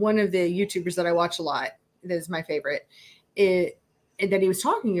that one of the YouTubers that I watch a lot, that is my favorite, that he was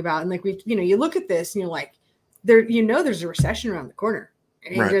talking about. And like, you look at this and you're like, there's a recession around the corner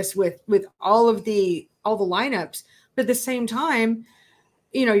and right. Just with all the lineups, but at the same time,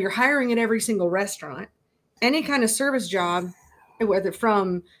 you know, you're hiring at every single restaurant, any kind of service job, whether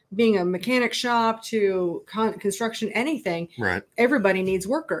from being a mechanic shop to construction, anything, right. Everybody needs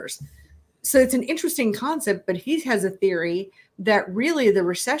workers. So it's an interesting concept, but he has a theory that really the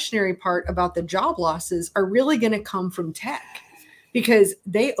recessionary part about the job losses are really going to come from tech because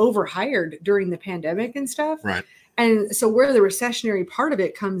they overhired during the pandemic and stuff. Right. And so where the recessionary part of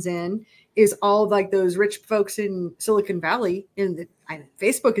it comes in is all like those rich folks in Silicon Valley.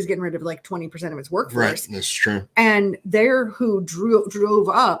 Facebook is getting rid of like 20% of its workforce. Right, that's true. And they're who drove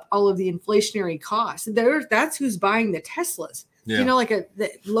up all of the inflationary costs. That's who's buying the Teslas. Yeah. You know, like the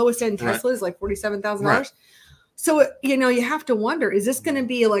lowest end Tesla is like $47,000. Right. So, you know, you have to wonder, is this going to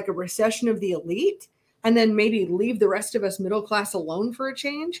be like a recession of the elite and then maybe leave the rest of us middle class alone for a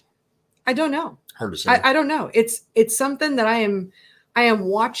change? I don't know. Hard to say. I don't know. It's something that I am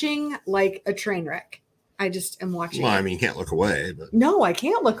watching like a train wreck. I just am watching. Well, I mean, you can't look away. But no, I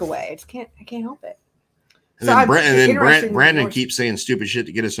can't look away. I can't help it. And then Brandon keeps saying stupid shit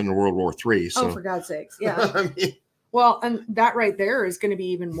to get us into World War III. So. Oh, for God's sakes. Yeah. I mean, well, and that right there is going to be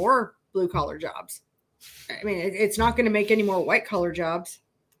even more blue collar jobs. I mean, it's not going to make any more white collar jobs.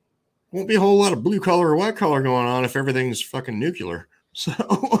 Won't be a whole lot of blue collar or white collar going on if everything's fucking nuclear.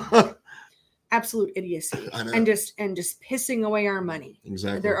 So absolute idiocy and just pissing away our money.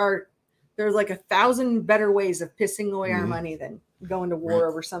 Exactly. There's like 1,000 better ways of pissing away our money than going to war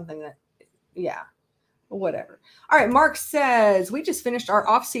over something that, yeah, whatever. All right. Mark says, we just finished our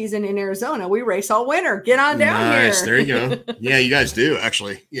off season in Arizona. We race all winter. Get on down here. Nice. There you go. Yeah, you guys do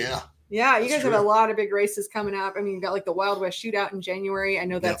actually. Yeah. Yeah. You guys have a lot of big races coming up. I mean, you got like the Wild West Shootout in January. I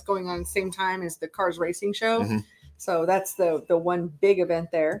know that's going on the same time as the Cars Racing Show. Mm-hmm. So that's the one big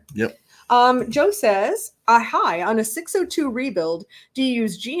event there. Yep. Joe says, hi, on a 602 rebuild, do you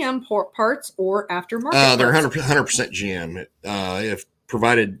use GM parts or aftermarket They're parts? 100% GM. If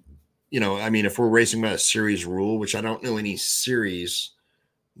provided, I mean, if we're racing by a series rule, which I don't know any series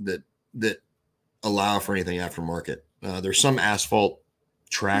that allow for anything aftermarket. There's some asphalt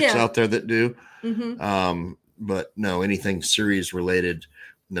tracks out there that do. Mm-hmm. But no, anything series related,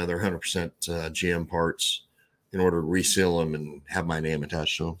 no, they're 100% GM parts in order to reseal them and have my name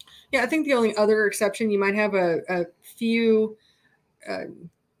attached to them. Yeah, I think the only other exception, you might have a few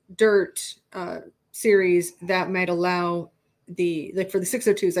dirt series that might allow for the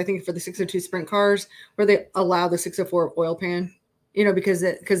 602s, I think for the 602 sprint cars, where they allow the 604 oil pan, because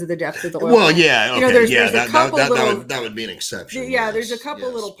of the depth of the oil. Well, pan. yeah, okay. There's a couple that would be an exception. Yeah, yes, there's a couple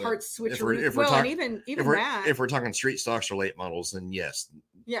little parts switcheroos. If we're talking street stocks or late models, then yes.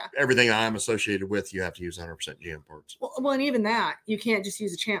 Yeah. Everything I'm associated with, you have to use 100% GM parts. Well, and even that, you can't just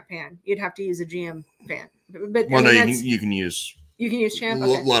use a Champ pan. You'd have to use a GM pan. But well, no, you can use. You can use Champ. A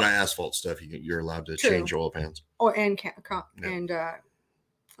lot of asphalt stuff. You're allowed to change oil pans. And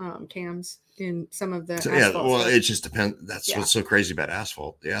cams in some of the asphalt. Yeah, well, stuff. it just depends. That's what's so crazy about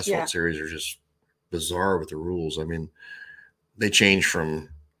asphalt. The asphalt series are just bizarre with the rules. I mean, they change from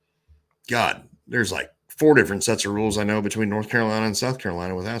there's like 4 different sets of rules I know between North Carolina and South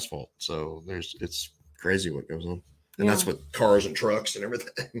Carolina with asphalt. So it's crazy what goes on. And that's with cars and trucks and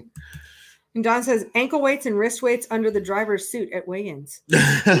everything. And Don says ankle weights and wrist weights under the driver's suit at weigh-ins.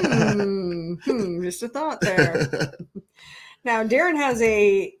 Just a thought there. Now, Darren has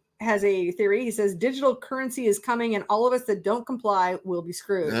a theory. He says digital currency is coming and all of us that don't comply will be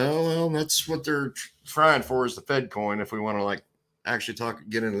screwed. Oh, well, that's what they're trying for, is the Fed coin, if we want to actually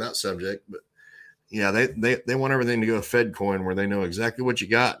get into that subject. But yeah, they want everything to go Fed coin, where they know exactly what you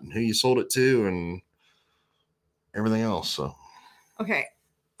got and who you sold it to and everything else. So, okay.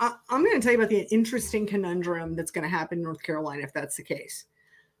 I'm going to tell you about the interesting conundrum that's going to happen in North Carolina if that's the case.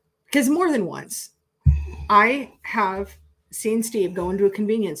 Because more than once, I have seen Steve go into a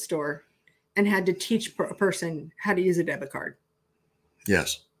convenience store and had to teach a person how to use a debit card.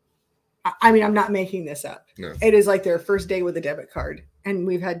 Yes. I mean, I'm not making this up. No. It is like their first day with a debit card. And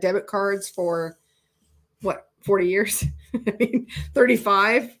we've had debit cards for, 40 years? I mean,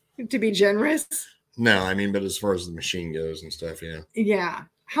 35 to be generous. No, I mean, but as far as the machine goes and stuff, yeah. Yeah.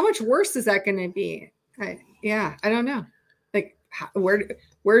 How much worse is that going to be? I don't know. Like,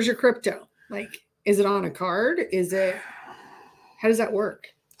 where's your crypto? Like, is it on a card? How does that work?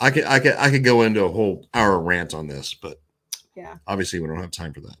 I could go into a whole hour rant on this, but yeah, obviously we don't have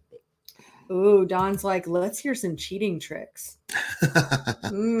time for that. But. Ooh, Don's like, let's hear some cheating tricks.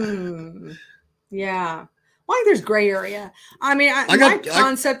 Yeah. Well, I think there's gray area. I mean, my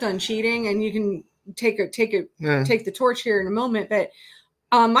concept on cheating, and you can take the torch here in a moment, but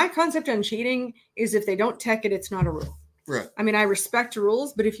my concept on cheating is if they don't tech it, it's not a rule. Right. I mean, I respect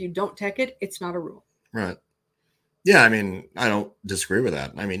rules, but if you don't tech it, it's not a rule. Right. Yeah, I mean, I don't disagree with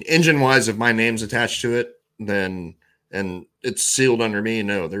that. I mean, engine-wise, if my name's attached to it, then and it's sealed under me,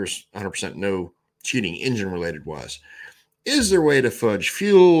 no, there's 100% no cheating engine-related wise. Is there a way to fudge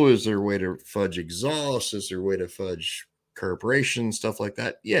fuel? Is there a way to fudge exhaust? Is there a way to fudge carburation, stuff like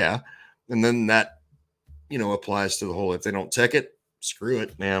that? Yeah. And then that, applies to the whole, if they don't tech it, screw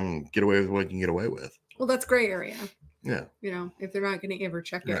it, man, get away with what you can get away with. Well, that's gray area. Yeah. If they're not going to ever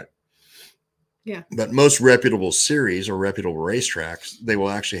check it. Yeah. But most reputable series or reputable racetracks, they will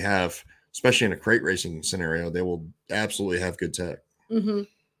actually have, especially in a crate racing scenario, they will absolutely have good tech. Mm-hmm.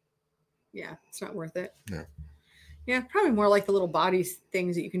 Yeah. It's not worth it. No. Yeah. Probably more like the little body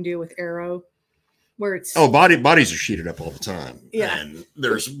things that you can do with Aero, where it's. Oh, bodies are sheeted up all the time. Yeah. And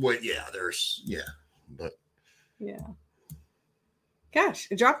but. Yeah. Gosh,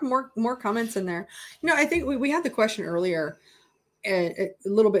 drop more comments in there. I think we had the question earlier, a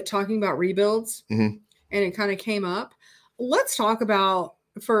little bit talking about rebuilds, mm-hmm. and it kind of came up. Let's talk about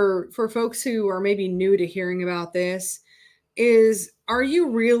for folks who are maybe new to hearing about this. Are you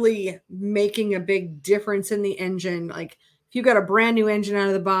really making a big difference in the engine? Like, if you got a brand new engine out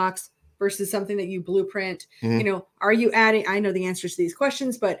of the box versus something that you blueprint, mm-hmm. Are you adding, I know the answers to these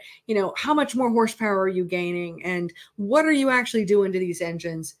questions, but how much more horsepower are you gaining and what are you actually doing to these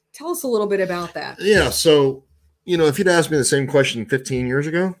engines? Tell us a little bit about that. Yeah. So, if you'd asked me the same question 15 years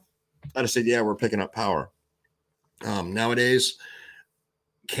ago, I'd have said, yeah, we're picking up power. Nowadays,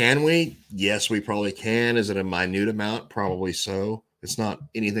 can we? Yes, we probably can. Is it a minute amount? Probably so. It's not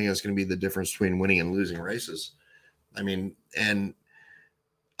anything that's going to be the difference between winning and losing races. I mean, and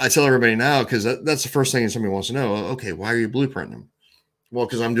I tell everybody now, because that's the first thing somebody wants to know. Okay, why are you blueprinting them? Well,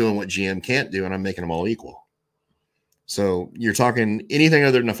 because I'm doing what GM can't do, and I'm making them all equal. So you're talking anything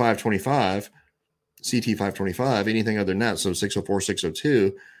other than a 525, CT 525, anything other than that. So 604,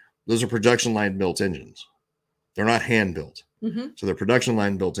 602, those are production line built engines. They're not hand built. Mm-hmm. So they're production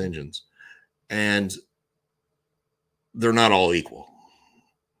line built engines. And they're not all equal.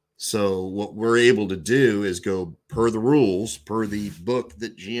 So what we're able to do is go per the rules, per the book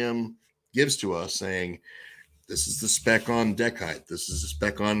that GM gives to us, saying this is the spec on deck height, this is the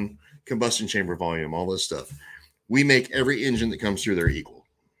spec on combustion chamber volume, all this stuff. We make every engine that comes through there equal.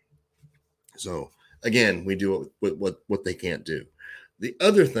 So again, we do what they can't do. The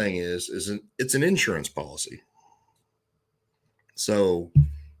other thing is it's an insurance policy. So,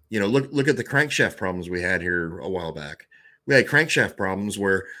 look at the crankshaft problems we had here a while back. We had crankshaft problems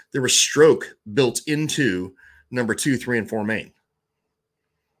where there was stroke built into number 2, 3, and 4 main.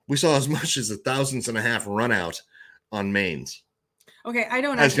 We saw as much as 1.5 run out on mains. Okay, I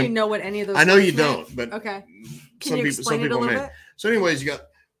don't actually know what any of those. I know you meant. don't, but okay. Can you explain it a little bit? So, anyways, you got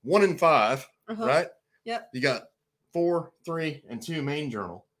 1 and 5, right? Yep. You got 4, 3, and 2 main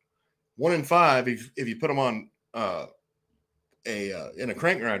journal. 1 and 5, if you put them on in a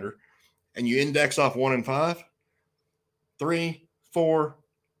crank grinder, and you index off 1 and 5. 3, 4,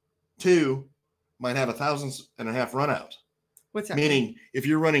 2 might have 1.5 run out. What's that? Meaning, if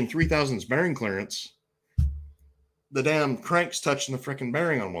you're running 3,000 bearing clearance, the damn crank's touching the freaking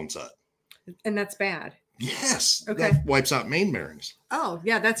bearing on one side. And that's bad. Yes. Okay. That wipes out main bearings. Oh,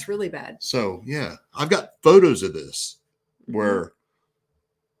 yeah, that's really bad. So, yeah, I've got photos of this where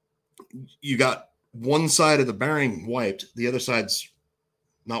you got one side of the bearing wiped, the other side's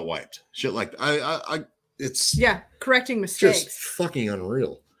not wiped. Shit like that. It's correcting mistakes. Just fucking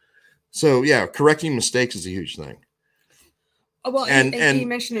unreal. So yeah, correcting mistakes is a huge thing. Well, and you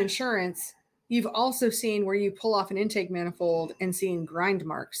mentioned insurance. You've also seen where you pull off an intake manifold and seeing grind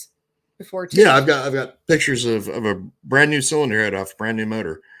marks before too. Yeah, I've got pictures of a brand new cylinder head off a brand new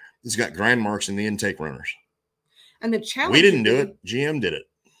motor. It's got grind marks in the intake runners. And the challenge, we didn't do it. GM did it.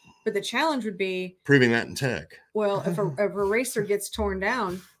 But the challenge would be proving that in tech. Well, if a racer gets torn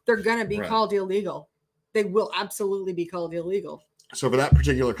down, they're going to be called illegal. They will absolutely be called illegal. So for that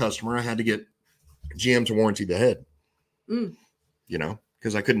particular customer, I had to get GM to warranty the head.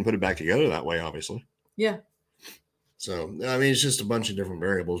 Because I couldn't put it back together that way, obviously. Yeah. So, I mean, it's just a bunch of different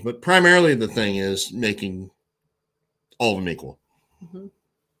variables. But primarily the thing is making all of them equal. Mm-hmm.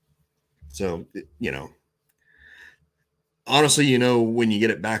 So, honestly, when you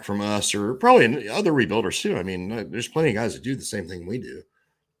get it back from us or probably other rebuilders too, I mean, there's plenty of guys that do the same thing we do.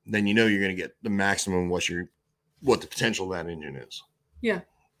 Then you're going to get the maximum what the potential of that engine is. Yeah.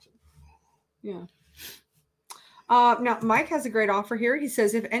 Yeah. Now, Mike has a great offer here. He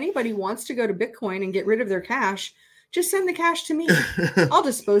says, if anybody wants to go to Bitcoin and get rid of their cash, just send the cash to me. I'll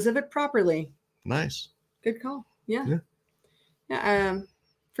dispose of it properly. Nice. Good call. Yeah.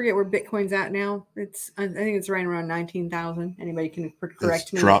 Forget where Bitcoin's at now. I think it's right around 19,000. Anybody can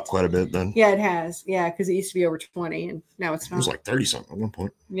correct me. It's dropped quite a bit then. Yeah, it has. Yeah, because it used to be over 20 and now it's not. It was like 30 something at one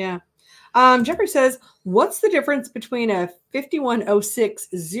point. Yeah. Jeffrey says, what's the difference between a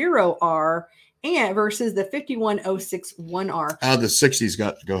 51060R versus the 51061R? The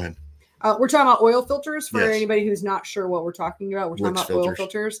 60s go ahead. We're talking about oil filters for anybody who's not sure what we're talking about. We're talking about oil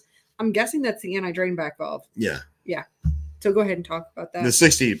filters. I'm guessing that's the anti-drain back valve. Yeah. Yeah. So go ahead and talk about that. The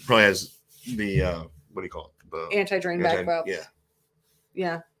 60 probably has the, what do you call it? The anti-drain back valve. Yeah.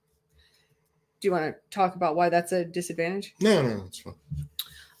 Yeah. Do you want to talk about why that's a disadvantage? No, it's fine.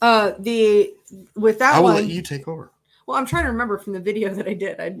 I will let you take over. Well, I'm trying to remember from the video that I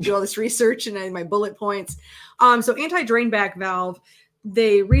did. I do all this research and I had my bullet points. So anti-drain back valve,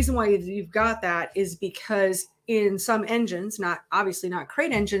 the reason why you've got that is because in some engines, not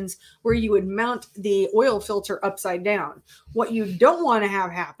crate engines, where you would mount the oil filter upside down. What you don't want to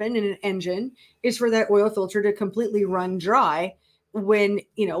have happen in an engine is for that oil filter to completely run dry when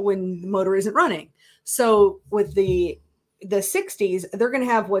the motor isn't running. So with the 60s, they're going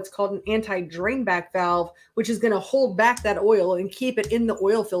to have what's called an anti-drain back valve, which is going to hold back that oil and keep it in the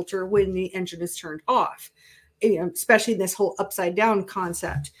oil filter when the engine is turned off. Especially this whole upside down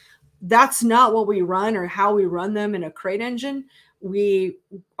concept. That's not what we run or how we run them in a crate engine.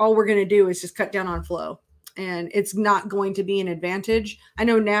 All we're going to do is just cut down on flow, and it's not going to be an advantage. I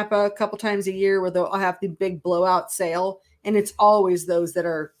know Napa a couple times a year where they'll have the big blowout sale, and it's always those that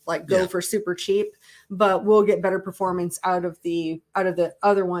are like go for super cheap, but we'll get better performance out of the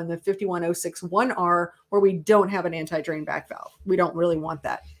other one, the 51061R, where we don't have an anti-drain back valve. We don't really want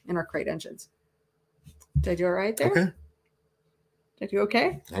that in our crate engines. Did I do it right there? Okay. Did I do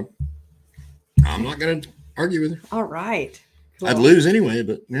okay? I'm not going to argue with you. All right. Cool. I'd lose anyway,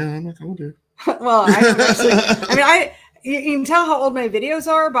 but yeah, I'm not going to. Well, You can tell how old my videos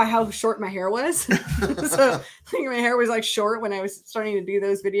are by how short my hair was. So I think my hair was like short when I was starting to do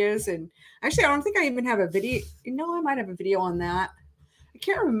those videos. And actually, I don't think I even have a video. I might have a video on that. I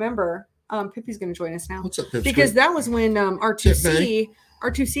can't remember. Pippi's going to join us now. What's up, Pip? Because that was when R2C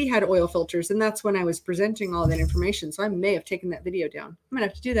had oil filters, and that's when I was presenting all that information. So I may have taken that video down. I'm going to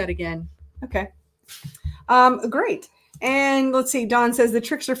have to do that again. Okay. Great. And let's see. Don says the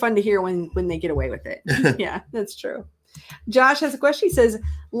tricks are fun to hear when they get away with it. Yeah, that's true. Josh has a question. He says,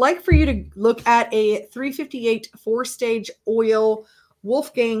 like for you to look at a 358 4-stage oil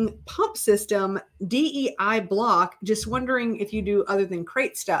Wolfgang pump system, DEI block. Just wondering if you do other than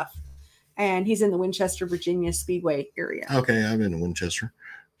crate stuff. And he's in the Winchester, Virginia Speedway area. Okay, I'm in Winchester.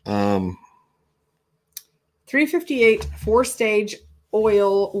 358 4-stage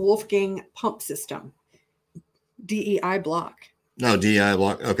oil Wolfgang pump system. DEI block. No, DEI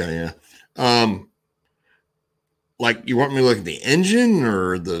block. Okay, yeah. Like you want me to look at the engine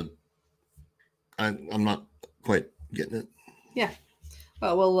or the? I'm not quite getting it. Yeah.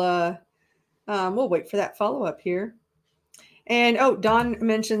 Well, we'll wait for that follow up here. And Don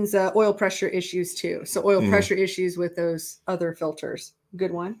mentions oil pressure issues too. So oil pressure issues with those other filters.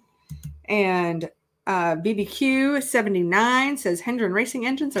 Good one. And BBQ 79 says Hendren Racing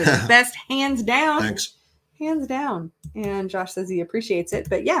engines are the best, hands down. Thanks. Hands down. And Josh says he appreciates it.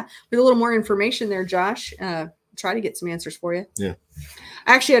 But yeah, with a little more information there, Josh, try to get some answers for you. Yeah.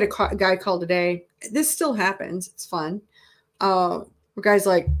 I actually had a guy call today. This still happens. It's fun. Where guys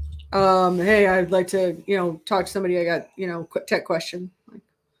like, hey, I'd like to, talk to somebody. I got, quick tech question. Like,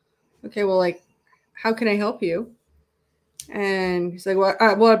 okay, well, like, how can I help you? And he's like,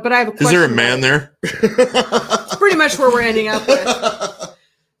 well, but I have a question. Is there a man there? It's pretty much where we're ending up with.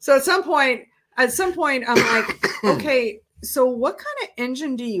 So at some point, I'm like, okay, so what kind of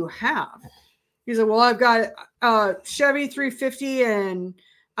engine do you have? He's like, well, I've got a Chevy 350 and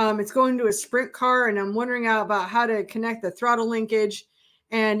it's going to a sprint car. And I'm wondering about how to connect the throttle linkage.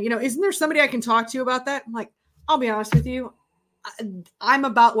 And, isn't there somebody I can talk to about that? I'm like, I'll be honest with you. I'm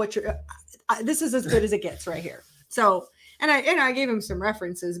about what this is as good as it gets right here. So, and I gave him some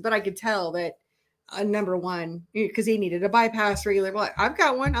references, but I could tell that number one, because he needed a bypass regulator. Well, I've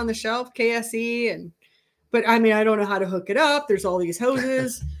got one on the shelf, KSE. But I mean, I don't know how to hook it up. There's all these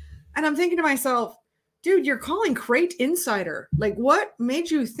hoses. And I'm thinking to myself, dude, you're calling Crate Insider. Like, what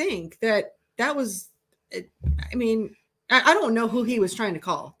made you think that was, I mean, I don't know who he was trying to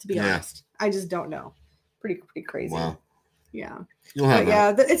call, to be honest. I just don't know. Pretty crazy. Wow. Yeah. You'll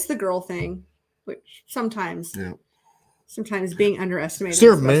have it's the girl thing, which sometimes being underestimated. Is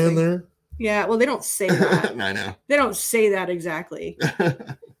there a man there? Yeah. Well, they don't say that. I know. They don't say that exactly.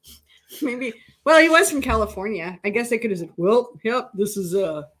 Maybe. Well, he was from California. I guess they could have said, well, yep, this is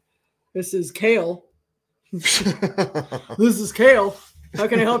Kale. This is Kale. How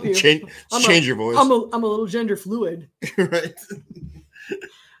can I help you? Change your voice. I'm a little gender fluid. Right.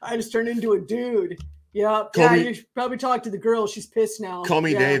 I just turned into a dude. Yeah. You should probably talk to the girl. She's pissed now. Call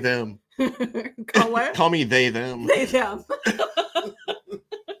me they, them. Call what? Call me they, them. They, them.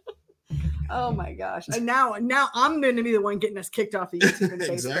 Oh my gosh. And now I'm going to be the one getting us kicked off the YouTube and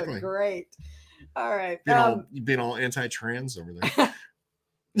Facebook. Exactly. Great. All right. You've been all anti-trans over there.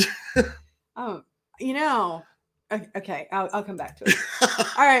 Okay, I'll come back to it.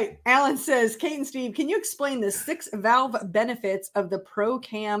 All right. Alan says, Kate and Steve, can you explain the 6-valve benefits of the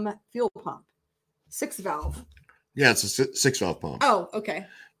ProCam fuel pump? 6-valve. Yeah, it's a 6-valve pump. Oh, okay.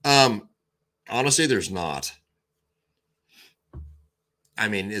 Honestly, there's not. I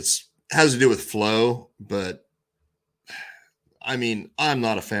mean, it has to do with flow, but I mean, I'm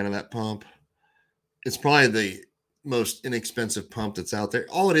not a fan of that pump. It's probably the most inexpensive pump that's out there.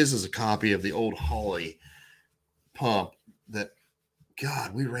 All it is a copy of the old Holley pump that,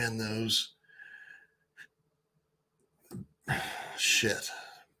 God, we ran those. Shit.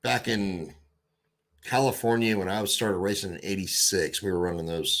 Back in California, when I started racing in 86, we were running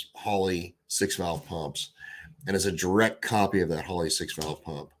those Holley 6-valve pumps. And it's a direct copy of that Holley 6-valve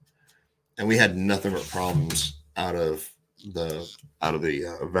pump. And we had nothing but problems out of the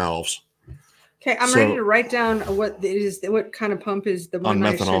valves. Okay, I'm ready to write down what it is. What kind of pump is the one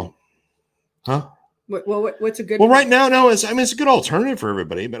on methanol? Huh? What's a good? Well, right now, no. It's a good alternative for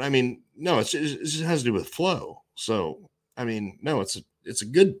everybody, but I mean, no. It just has to do with flow. So, I mean, no. It's a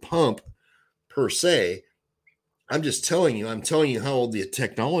good pump per se. I'm just telling you. I'm telling you how old the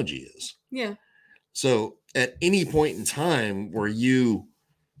technology is. Yeah. So, at any point in time where you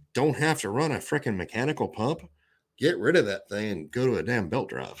don't have to run a freaking mechanical pump, get rid of that thing and go to a damn belt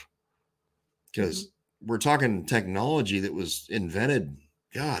drive. Because we're talking technology that was invented,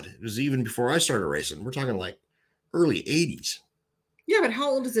 God, it was even before I started racing. We're talking like early 80s. Yeah, but how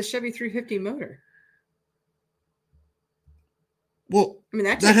old is a Chevy 350 motor? Well, I mean,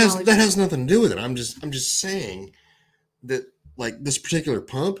 that has nothing to do with it. I'm just saying that, like, this particular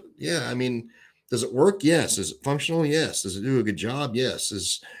pump, yeah, I mean, does it work? Yes. Is it functional? Yes. Does it do a good job? Yes.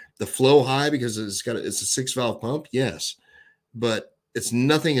 Is the flow high because it's a 6-valve pump? Yes. But it's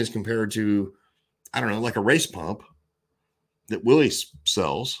nothing as compared to, I don't know, like a race pump that Willie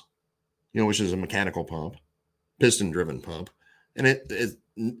sells, which is a mechanical pump, piston driven pump. And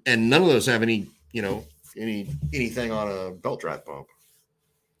and none of those have any, anything on a belt drive pump.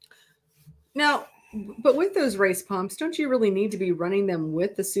 Now, but with those race pumps, don't you really need to be running them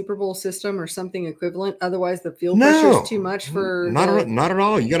with the Super Bowl system or something equivalent? Otherwise, the fuel pressure is too much for. Not at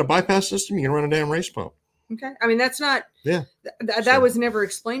all. You got a bypass system, you can run a damn race pump. Okay. I mean, that's not. Yeah. That was never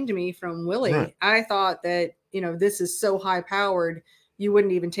explained to me from Willie. Right. I thought that, this is so high powered, you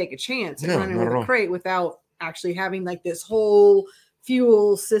wouldn't even take a chance at running with a crate without actually having like this whole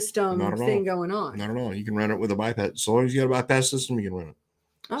fuel system thing going on. Not at all. You can run it with a bypass. As long as you got a bypass system, you can run it.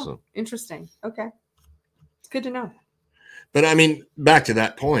 Oh, interesting. Okay. It's good to know. But I mean, back to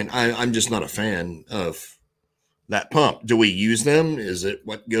that point, I'm just not a fan of that pump. Do we use them? Is it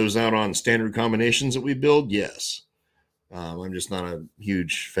what goes out on standard combinations that we build? Yes. I'm just not a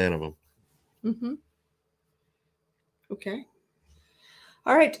huge fan of them. Mm-hmm. Okay.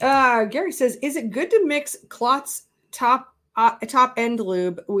 All right. Gary says, is it good to mix Klotz top end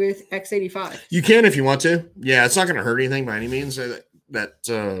lube with X85? You can if you want to. Yeah, it's not going to hurt anything by any means. That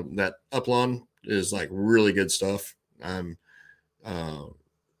Uplon is like really good stuff.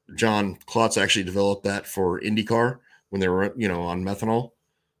 John Klotz actually developed that for IndyCar when they were, on methanol.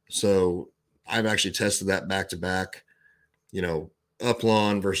 So I've actually tested that back to back,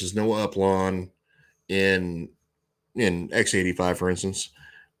 Uplon versus no Uplon in X85, for instance,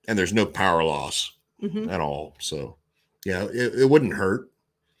 and there's no power loss at all. So yeah, it wouldn't hurt.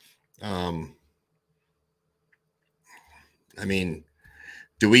 I mean,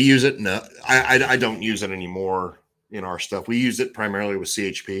 do we use it? No, I don't use it anymore in our stuff. We use it primarily with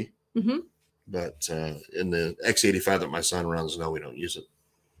CHP, but in the X85 that my son runs, no, we don't use it.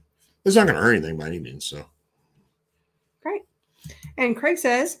 It's not going to hurt anything by any means. So great. And Craig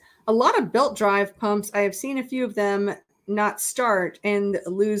says, a lot of belt drive pumps, I have seen a few of them not start and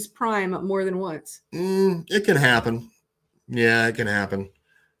lose prime more than once. It can happen. Yeah, it can happen.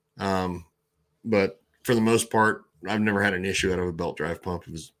 But for the most part, I've never had an issue out of a belt drive pump.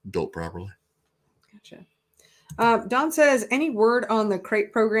 It was built properly. Gotcha. Don says, any word on the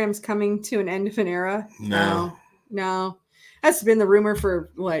crate programs coming to an end of an era? No. That's been the rumor for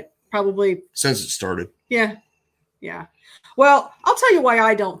what? Probably since it started. Yeah. Well, I'll tell you why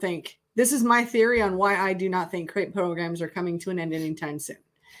I don't think. This is my theory on why I do not think crate programs are coming to an end anytime soon.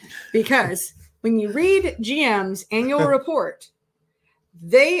 Because when you read GM's annual report,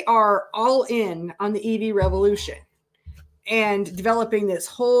 they are all in on the EV revolution and developing this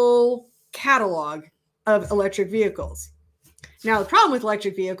whole catalog of electric vehicles. Now, the problem with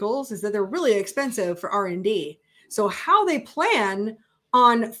electric vehicles is that they're really expensive for R&D. So how they plan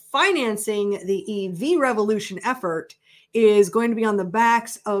on financing the EV revolution effort is going to be on the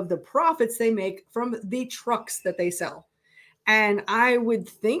backs of the profits they make from the trucks that they sell. And I would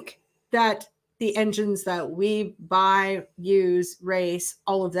think that the engines that we buy, use, race,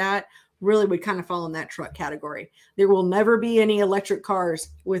 all of that really would kind of fall in that truck category. There will never be any electric cars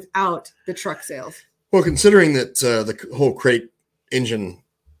without the truck sales. Well, considering that the whole crate engine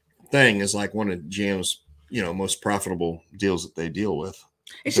thing is like one of GM's, most profitable deals that they deal with.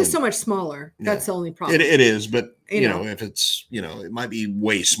 It's just so much smaller. That's the only problem. It is, but if it's, it might be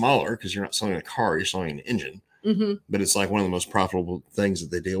way smaller because you're not selling a car, you're selling an engine. Mm-hmm. But it's like one of the most profitable things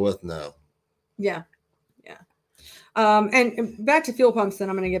that they deal with. No. Yeah. And back to fuel pumps, then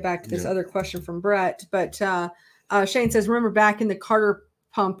I'm going to get back to this other question from Brett. But Shane says, remember back in the Carter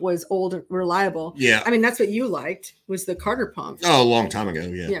pump was old and reliable. Yeah. I mean, that's what you liked was the Carter pump. Oh, a long time ago.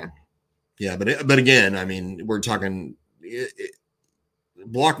 Yeah. Yeah. But again, I mean, we're talking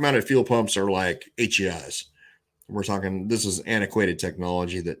block mounted fuel pumps are like HEIs. We're talking, this is antiquated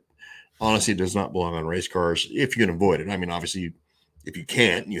technology that honestly does not belong on race cars if you can avoid it. I mean, obviously, if you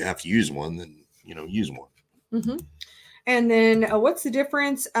can't, you have to use one, then, use one. Mm-hmm. And then what's the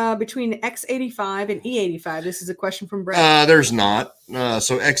difference between X85 and E85? This is a question from Brett. There's not.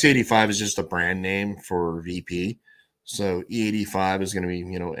 So X85 is just a brand name for VP. So E85 is going to be,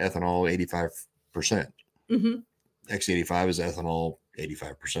 ethanol 85%. Mm-hmm. X85 is ethanol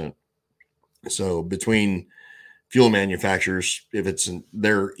 85%. So between fuel manufacturers, if it's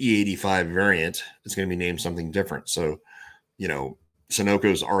their E85 variant, it's going to be named something different. So,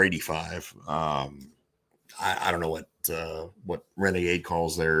 Sunoco's R85. I don't know what Renegade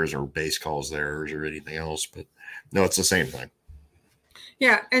calls theirs or Base calls theirs or anything else, but no, it's the same thing.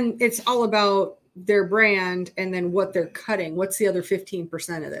 Yeah, and it's all about their brand and then what they're cutting. What's the other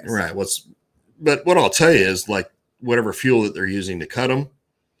 15% of this? Right. But what I'll tell you is, like, whatever fuel that they're using to cut them,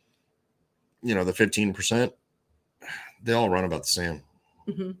 the 15%, they all run about the same.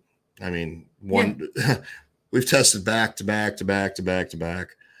 Mm-hmm. I mean, we've tested back to back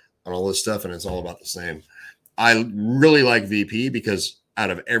on all this stuff, and it's all about the same. I really like VP because out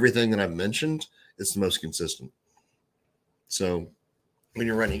of everything that I've mentioned, it's the most consistent. So when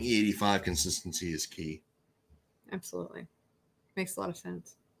you're running E85, consistency is key. Absolutely. Makes a lot of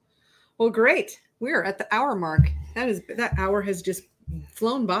sense. Well, great. We're at the hour mark. That hour has just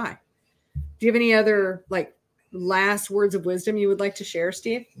flown by. Do you have any other last words of wisdom you would like to share,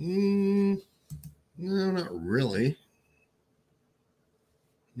 Steve? No, not really.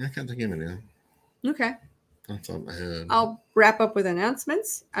 I can't think of anything. Okay. Off the top of my head. I'll wrap up with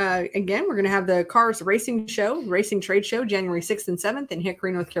announcements. Again, we're going to have the Cars Racing Trade Show, January 6th and 7th in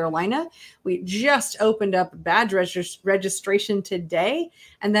Hickory, North Carolina. We just opened up badge registration today,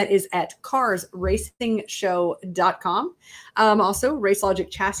 and that is at carsracingshow.com. Also,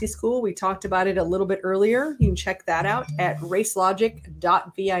 RaceLogic Chassis School. We talked about it a little bit earlier. You can check that out at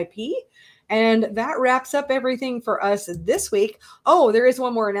racelogic.vip. And that wraps up everything for us this week. Oh, there is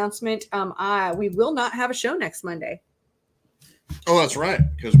one more announcement. We will not have a show next Monday. Oh, that's right.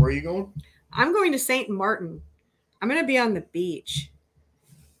 Because where are you going? I'm going to St. Martin. I'm going to be on the beach.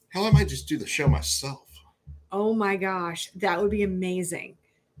 Hell, I might just do the show myself. Oh my gosh, that would be amazing.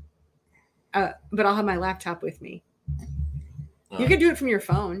 But I'll have my laptop with me. You could do it from your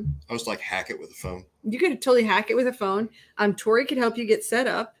phone. I was like, hack it with a phone. You could totally hack it with a phone. Tori could help you get set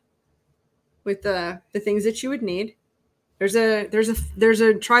up with the things that you would need. There's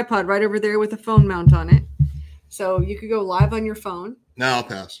a tripod right over there with a phone mount on it. So you could go live on your phone. No, I'll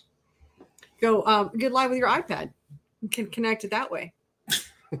pass. Go get live with your iPad. You can connect it that way.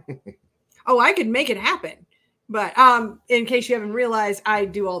 Oh, I could make it happen. But in case you haven't realized, I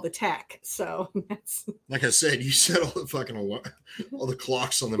do all the tech. So that's like I said, you set all the fucking all the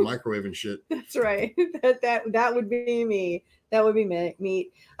clocks on the microwave and shit. That's right. That would be me. That would be me.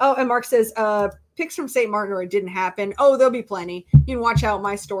 Oh, and Mark says, pics from St. Martin or it didn't happen. Oh, there'll be plenty. You can watch out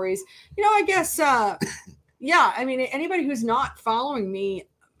my stories. I guess, yeah, I mean, anybody who's not following me,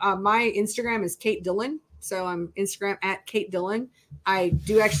 my Instagram is Kate Dillon. So I'm Instagram at Kate Dillon. I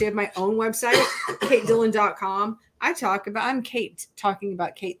do actually have my own website, katedillon.com. I'm Kate talking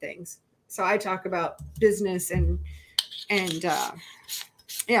about Kate things. So I talk about business and yeah,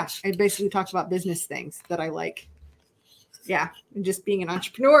 I basically talk about business things that I like. Yeah, and just being an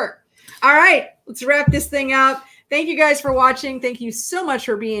entrepreneur. All right, let's wrap this thing up. Thank you guys for watching. Thank you so much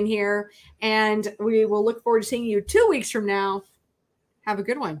for being here. And we will look forward to seeing you 2 weeks from now. Have a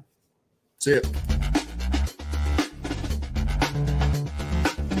good one. See ya.